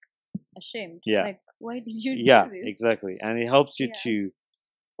feel like ashamed. Yeah. Like, why did you Yeah, do this? exactly. And it helps you Yeah. to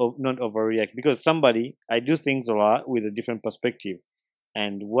not overreact, because I do things a lot with a different perspective,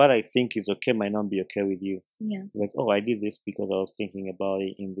 and what I think is okay might not be okay with you. Yeah. Like, oh, I did this because I was thinking about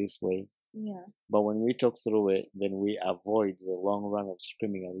it in this way. Yeah. But when we talk through it, then we avoid the long run of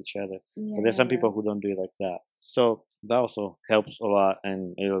screaming at each other. Yeah. But there's some people who don't do it like that. So that also helps a lot,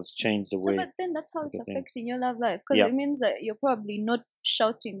 and it has changed the So, way. but then that's how look it's at things. affecting your love life, because Yeah. it means that you're probably not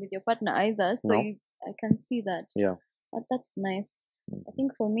shouting with your partner either. So No. I can see that. Yeah. But that's nice. Mhm. I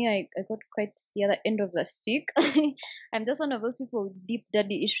think for me, I got quite the other end of the stick. I'm just one of those people with deep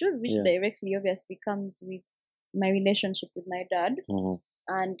daddy issues, which Yeah. directly obviously comes with my relationship with my dad. Mhm.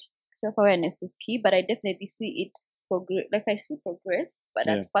 And self-awareness is key, but I definitely see it progress. Like I see progress, but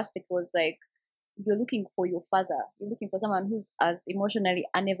Yeah. at first it was like you're looking for your father. You're looking for someone who's as emotionally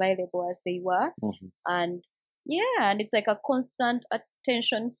unavailable as they were, Mhm. and and it's like a constant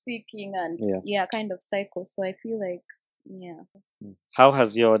attention seeking and kind of cycle. So I feel like How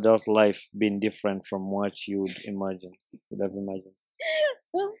has your adult life been different from what you would have imagined?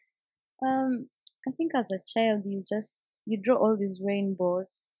 well, I think as a child you draw all these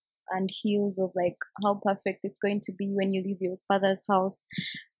rainbows and hills of like how perfect it's going to be when you leave your father's house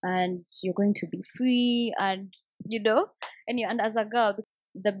and you're going to be free, and and as a girl,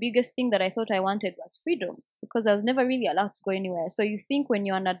 the biggest thing that I thought I wanted was freedom, because I was never really allowed to go anywhere. So you think when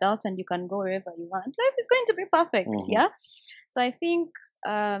you're an adult and you can go wherever you want, life is going to be perfect. Mhm. So I think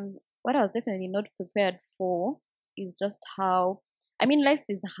what I was definitely not prepared for is just how, I mean, life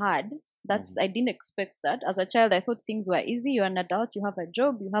is hard, That's I didn't expect that. As a child, I thought things were easy. You're an adult, you have a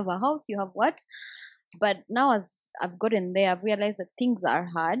job, you have a house, you have what. But now, as I've gotten there, I've realized that things are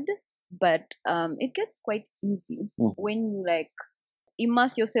hard, but it gets quite easy when you like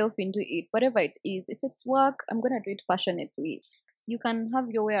immerse yourself into it, whatever it is. If it's work, I'm gonna do it passionately. You can have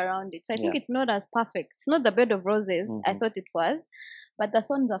your way around it. So I think it's not as perfect. It's not the bed of roses I thought it was, but the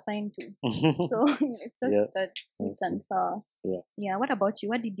thorns are fine too. So it's just that sweet and sour. Yeah. What about you?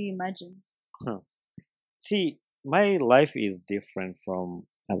 What did you imagine? See, my life is different from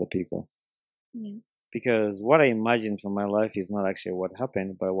other people. Yeah. Because what I imagined for my life is not actually what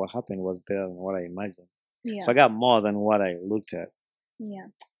happened, but what happened was better than what I imagined. Yeah. So I got more than what I looked at. Yeah.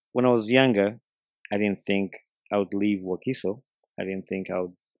 When I was younger, I didn't think I would leave Wakiso. I didn't think I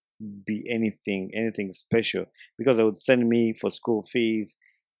would be anything special, because they would send me for school fees.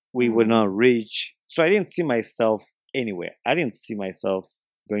 We were not rich. So I didn't see myself anywhere. I didn't see myself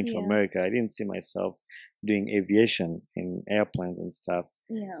going to America. I didn't see myself doing aviation in airplanes and stuff.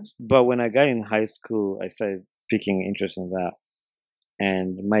 Yeah. But when I got in high school, I started picking interest in that.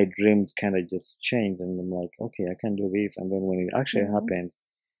 And my dreams kind of just changed. And I'm like, okay, I can do this. And then when it actually happened,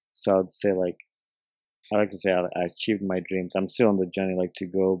 so I'd say like, I like to say I achieved my dreams. I'm still on the journey like to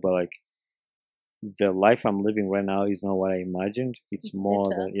go, but like the life I'm living right now is not what I imagined. It's more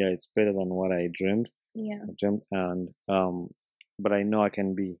than, it's better than what I dreamed. Yeah. And but I know I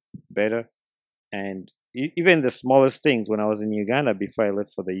can be better. And even the smallest things, when I was in Uganda before I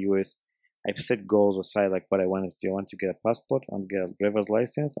left for the US, I set goals aside, like what I wanted to do. I wanted to get a passport, I wanted to get a driver's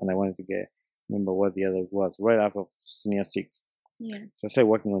license, and I wanted to remember what the other was, right after senior 6. Yeah. So I started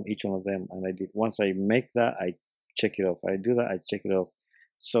working on each one of them, and I did. Once I make that, I check it off. I do that, I check it off.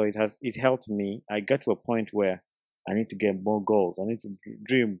 So it helped me. I got to a point where I need to get more goals. I need to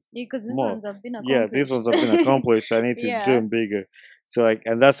dream because these more. ones have been accomplished. Yeah, these ones have been accomplished. I need to dream bigger. So like,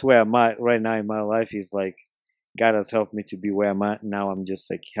 and that's where I'm at right now in my life. Is like, God has helped me to be where I'm at now. I'm just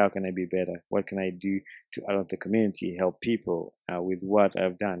like, how can I be better? What can I do to add on the community, help people with what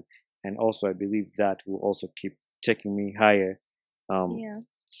I've done? And also, I believe that will also keep taking me higher. I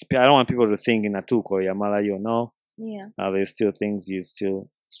don't want people to think in Atuko, Yamala, no. Yeah. There's still things you still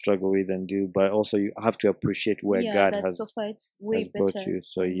struggle with and do, but also you have to appreciate where God has brought you.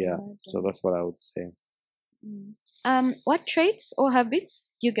 So so that's what I would say. What traits or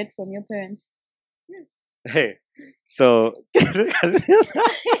habits do you get from your parents? Hey, so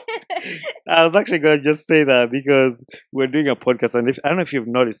I was actually gonna just say that because we're doing a podcast, and I don't know if you've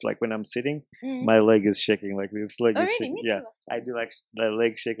noticed, like when I'm sitting, my leg is shaking like this. Shaking. Yeah, I do like the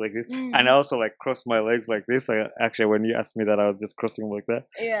leg shake like this, and I also like cross my legs like this. Actually, when you asked me that, I was just crossing like that.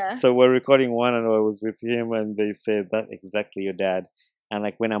 Yeah. So we're recording one, and I was with him, and they said that exactly your dad. And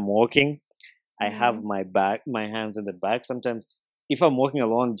like when I'm walking, I have my hands in the back. Sometimes if I'm walking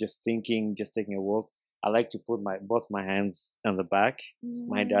alone, just taking a walk, I like to put both my hands on the back.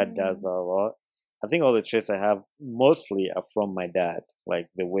 My dad does a lot. I think all the traits I have mostly are from my dad, like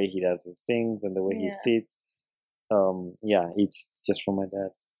the way he does his things and the way he sits. It's just from my dad.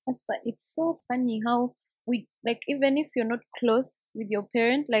 That's fun. It's so funny how we, like, even if you're not close with your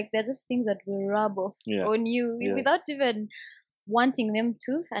parent, like they're just things that will rub off on you without even wanting them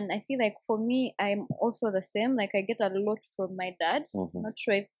to. And I feel like for me, I'm also the same. Like I get a lot from my dad. Not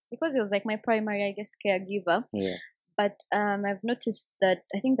sure if, because he was like my primary, I guess, caregiver. Yeah. But I've noticed that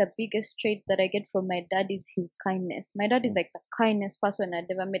I think the biggest trait that I get from my dad is his kindness. My dad is like the kindest person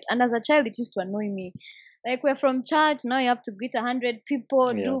I'd ever met. And as a child, it used to annoy me. Like we're from church, now you have to greet 100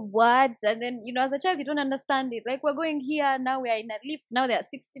 people, do words. And then, as a child, you don't understand it. Like we're going here, now we're in a lift, now there are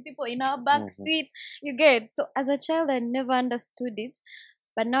 60 people in our back seat. You get. So as a child, I never understood it.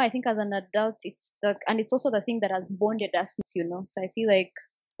 But now I think as an adult, and it's also the thing that has bonded us, So I feel like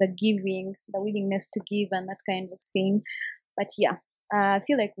the giving, the willingness to give, and that kind of thing. But I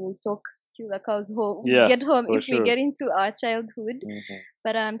feel like we'll talk till the cows get home if we get into our childhood.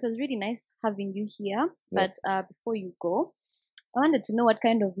 But it was really nice having you here. But before you go, I wanted to know what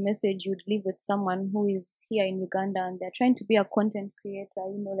kind of message you'd leave with someone who is here in Uganda and they're trying to be a content creator,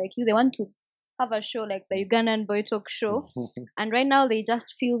 like you. They want to have a show like the Ugandan Boy Talk Show, and right now they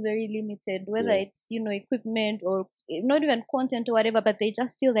just feel very limited, whether it's equipment or not even content or whatever, but they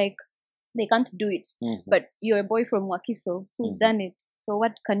just feel like they can't do it. But you're a boy from Wakiso who's done it, so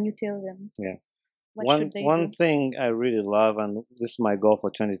what can you tell them? One thing I really love, and this is my goal for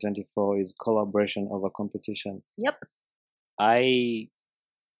 2024, is collaboration over competition. I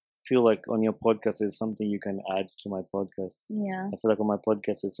feel like on your podcast is something you can add to my podcast. I feel like on my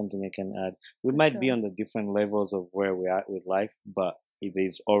podcast is something I can add. We might be on the different levels of where we are with life, but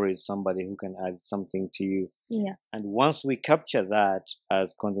there's always somebody who can add something to you. Yeah. And once we capture that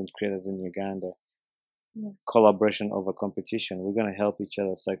as content creators in Uganda, Yeah. collaboration over competition, we're gonna help each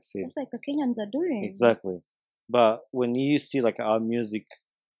other succeed. Just like the Kenyans are doing. Exactly. But when you see like our music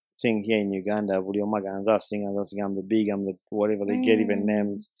thing here in Uganda, buli omu aganza asinga, I'm the big, I'm the whatever, they get even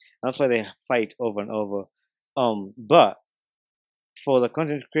names. That's why they fight over and over. But for the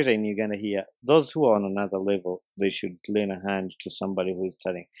content creator in Uganda here, those who are on another level, they should lend a hand to somebody who is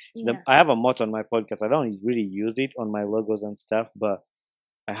studying. Yeah. I have a motto on my podcast. I don't really use it on my logos and stuff, but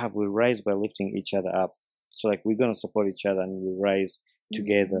we rise by lifting each other up. So like we're gonna support each other and we rise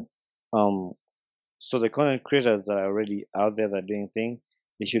together. So the content creators that are already out there that are doing things,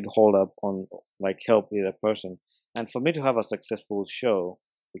 they should hold up on like help the other person. And for me to have a successful show,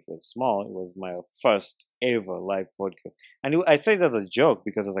 it was small. It was my first ever live podcast, and I say it as a joke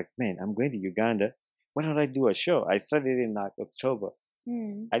because I was like, man, I'm going to Uganda. Why don't I do a show? I started in like October.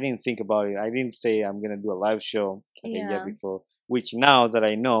 I didn't think about it. I didn't say I'm gonna do a live show like a year before. Which now that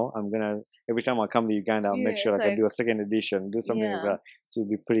I know, I'm gonna every time I come to Uganda, I'll make sure I do a second edition, do something like that. So it'll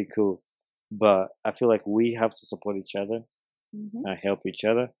be pretty cool. But I feel like we have to support each other and help each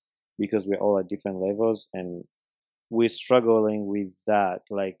other because we're all at different levels and we're struggling with that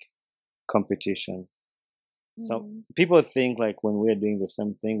like competition. So people think like when we're doing the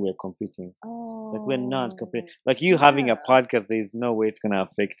same thing, we're competing. Like we're not competing. Like you having a podcast, there's no way it's gonna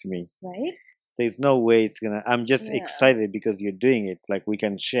affect me. Right? There's no way it's gonna. I'm just excited because you're doing it. Like we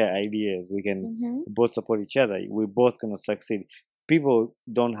can share ideas. We can both support each other. We're both gonna succeed. People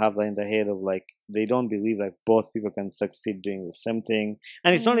don't have that in the head of like they don't believe that both people can succeed doing the same thing.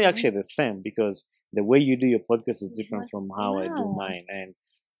 And it's only actually the same because the way you do your podcast is different from how I do mine. And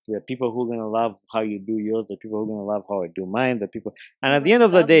there are people who are gonna love how you do yours. There are people who are gonna love how I do mine. The people, and at the end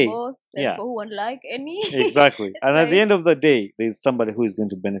of the day, people who won't like any. Exactly. And at the end of the day, there's somebody who is going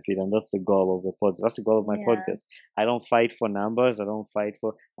to benefit, and that's the goal of the podcast. That's the goal of my podcast. I don't fight for numbers. I don't fight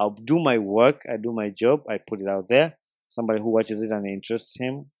for. I'll do my work. I do my job. I put it out there. Somebody who watches it and it interests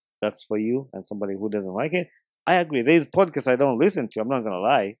him, that's for you. And somebody who doesn't like it, I agree. There's podcasts I don't listen to. I'm not gonna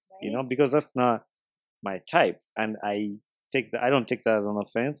lie, because that's not my type, and I don't take that as an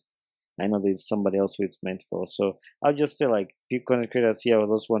offense. I know there's somebody else who it's meant for. So I'll just say, like, people content creators here, or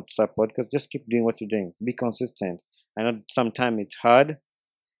those who want to start podcasts, just keep doing what you're doing. Be consistent. I know sometimes it's hard,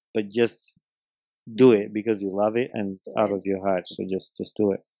 but just do it because you love it and out of your heart. So just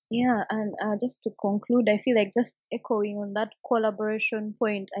do it. Yeah, and just to conclude, I feel like just echoing on that collaboration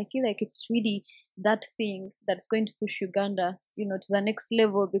point, I feel like it's really that thing that's going to push Uganda, to the next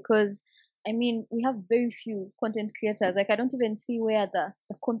level because I mean, we have very few content creators. Like, I don't even see where the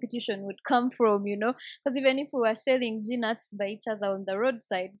competition would come from, Because even if we were selling nuts by each other on the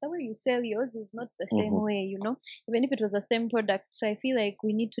roadside, the way you sell yours is not the same way, Even if it was the same product. So I feel like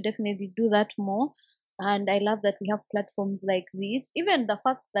we need to definitely do that more. And I love that we have platforms like this. Even the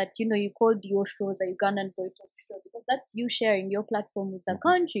fact that, you called your show the Ugandan Boy Talk Show, because that's you sharing your platform with the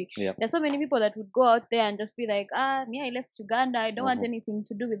country. Yep. There's so many people that would go out there and just be like, me, I left Uganda. I don't want anything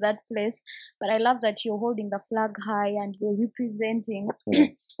to do with that place. But I love that you're holding the flag high and you're representing,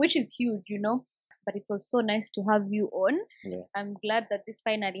 which is huge, But it was so nice to have you on. Yeah. I'm glad that this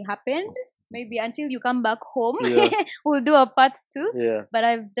finally happened. Maybe until you come back home, Yeah. we'll do a part 2. Yeah. But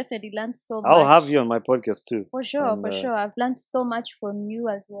I've definitely learned so much. I'll have you on my podcast too. For sure, for sure. I've learned so much from you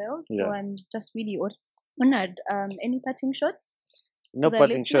as well. So I'm just really honored. Any parting shots? No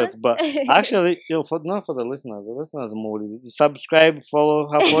parting shots, but actually, not for the listeners. The listeners more subscribe,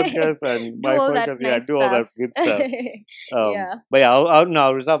 follow her podcast and my podcast. Do all that good stuff. But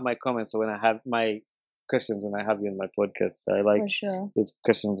I'll reserve my comments. So when I have my questions, when I have you on my podcast, I like those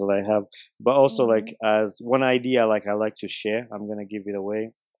questions that I have. But also, like as one idea, like I like to share, I'm gonna give it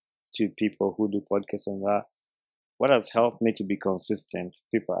away to people who do podcasts and that. What has helped me to be consistent?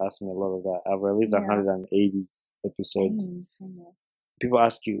 People ask me a lot of that. I've released 180 episodes. People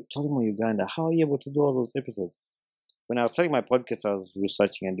ask you, Tolimo Uganda, how are you able to do all those episodes? When I was starting my podcast, I was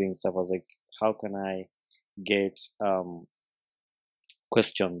researching and doing stuff. I was like, how can I get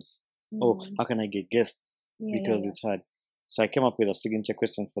questions? Or how can I get guests? Because it's hard. So I came up with a signature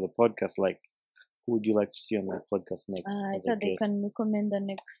question for the podcast, like, who would you like to see on my podcast next? So they can recommend the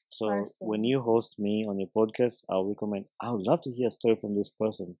next person. So when you host me on your podcast, I would love to hear a story from this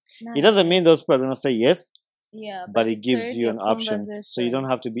person. Nice. It doesn't mean those people are going to say yes. Yeah, but it gives you an option, so you don't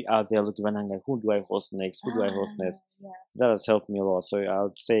have to be out there looking around like, who do I host next? Who do I host next? Yeah. That has helped me a lot. So I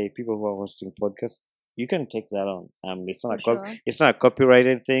would say people who are hosting podcasts, you can take that on. It's not it's not a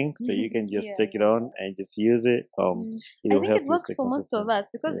copyrighted thing, so you can just take it on and just use it. I think it works for most of us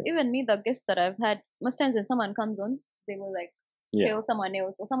because even me, the guests that I've had, most times when someone comes on, they were like, tell someone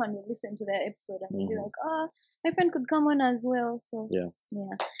else, or someone will listen to their episode and be Mhm. like, "Oh, my friend could come on as well." So Yeah.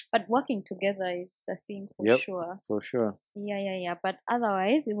 But working together is the thing for Yep. sure. For sure. Yeah. But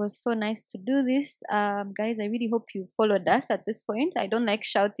otherwise, it was so nice to do this. Guys, I really hope you followed us at this point. I don't like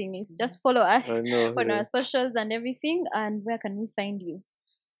shouting. It's just follow us I know. on our socials and everything. And where can we find you?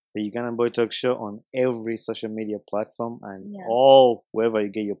 The Ugandan Boy Talk Show on every social media platform and Yeah. all wherever you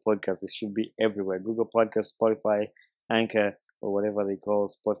get your podcast. It should be everywhere. Google Podcast, Spotify, Anchor, or whatever they call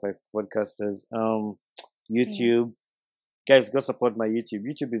Spotify podcasters. YouTube. Guys, go support my YouTube.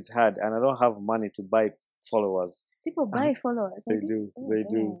 YouTube is hard, and I don't have money to buy followers. People buy followers. They do. Oh, They damn.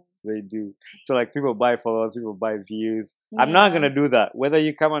 do. They do. So like people buy followers, people buy views. I'm not gonna do that. Whether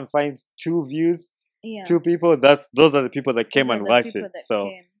you come and find 2 views, Yeah. 2 people, those are the people that came Those are and the watched people it. that So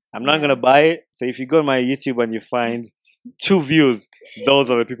came. I'm not gonna buy it. So if you go on my YouTube and you find 2 views, those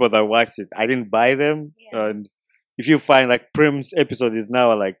are the people that watched it. I didn't buy them. Yeah. And if you find like Prim's episode is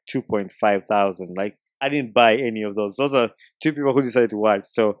now like 2.5 thousand, like I didn't buy any of those. Those are 2 people who decided to watch.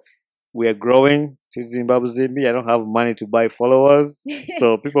 So we are growing to Zimbabwe Zimbi. I don't have money to buy followers.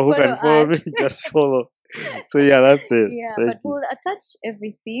 So people who can follow me, us. just follow. So yeah, that's it. Yeah, Thank but we'll attach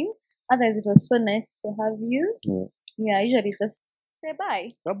everything. Otherwise, it was so nice to have you. Yeah, I usually just say bye.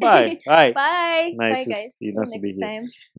 So bye. Bye. Bye. Nice Bye, to guys. see you. Till Nice to be next here. time.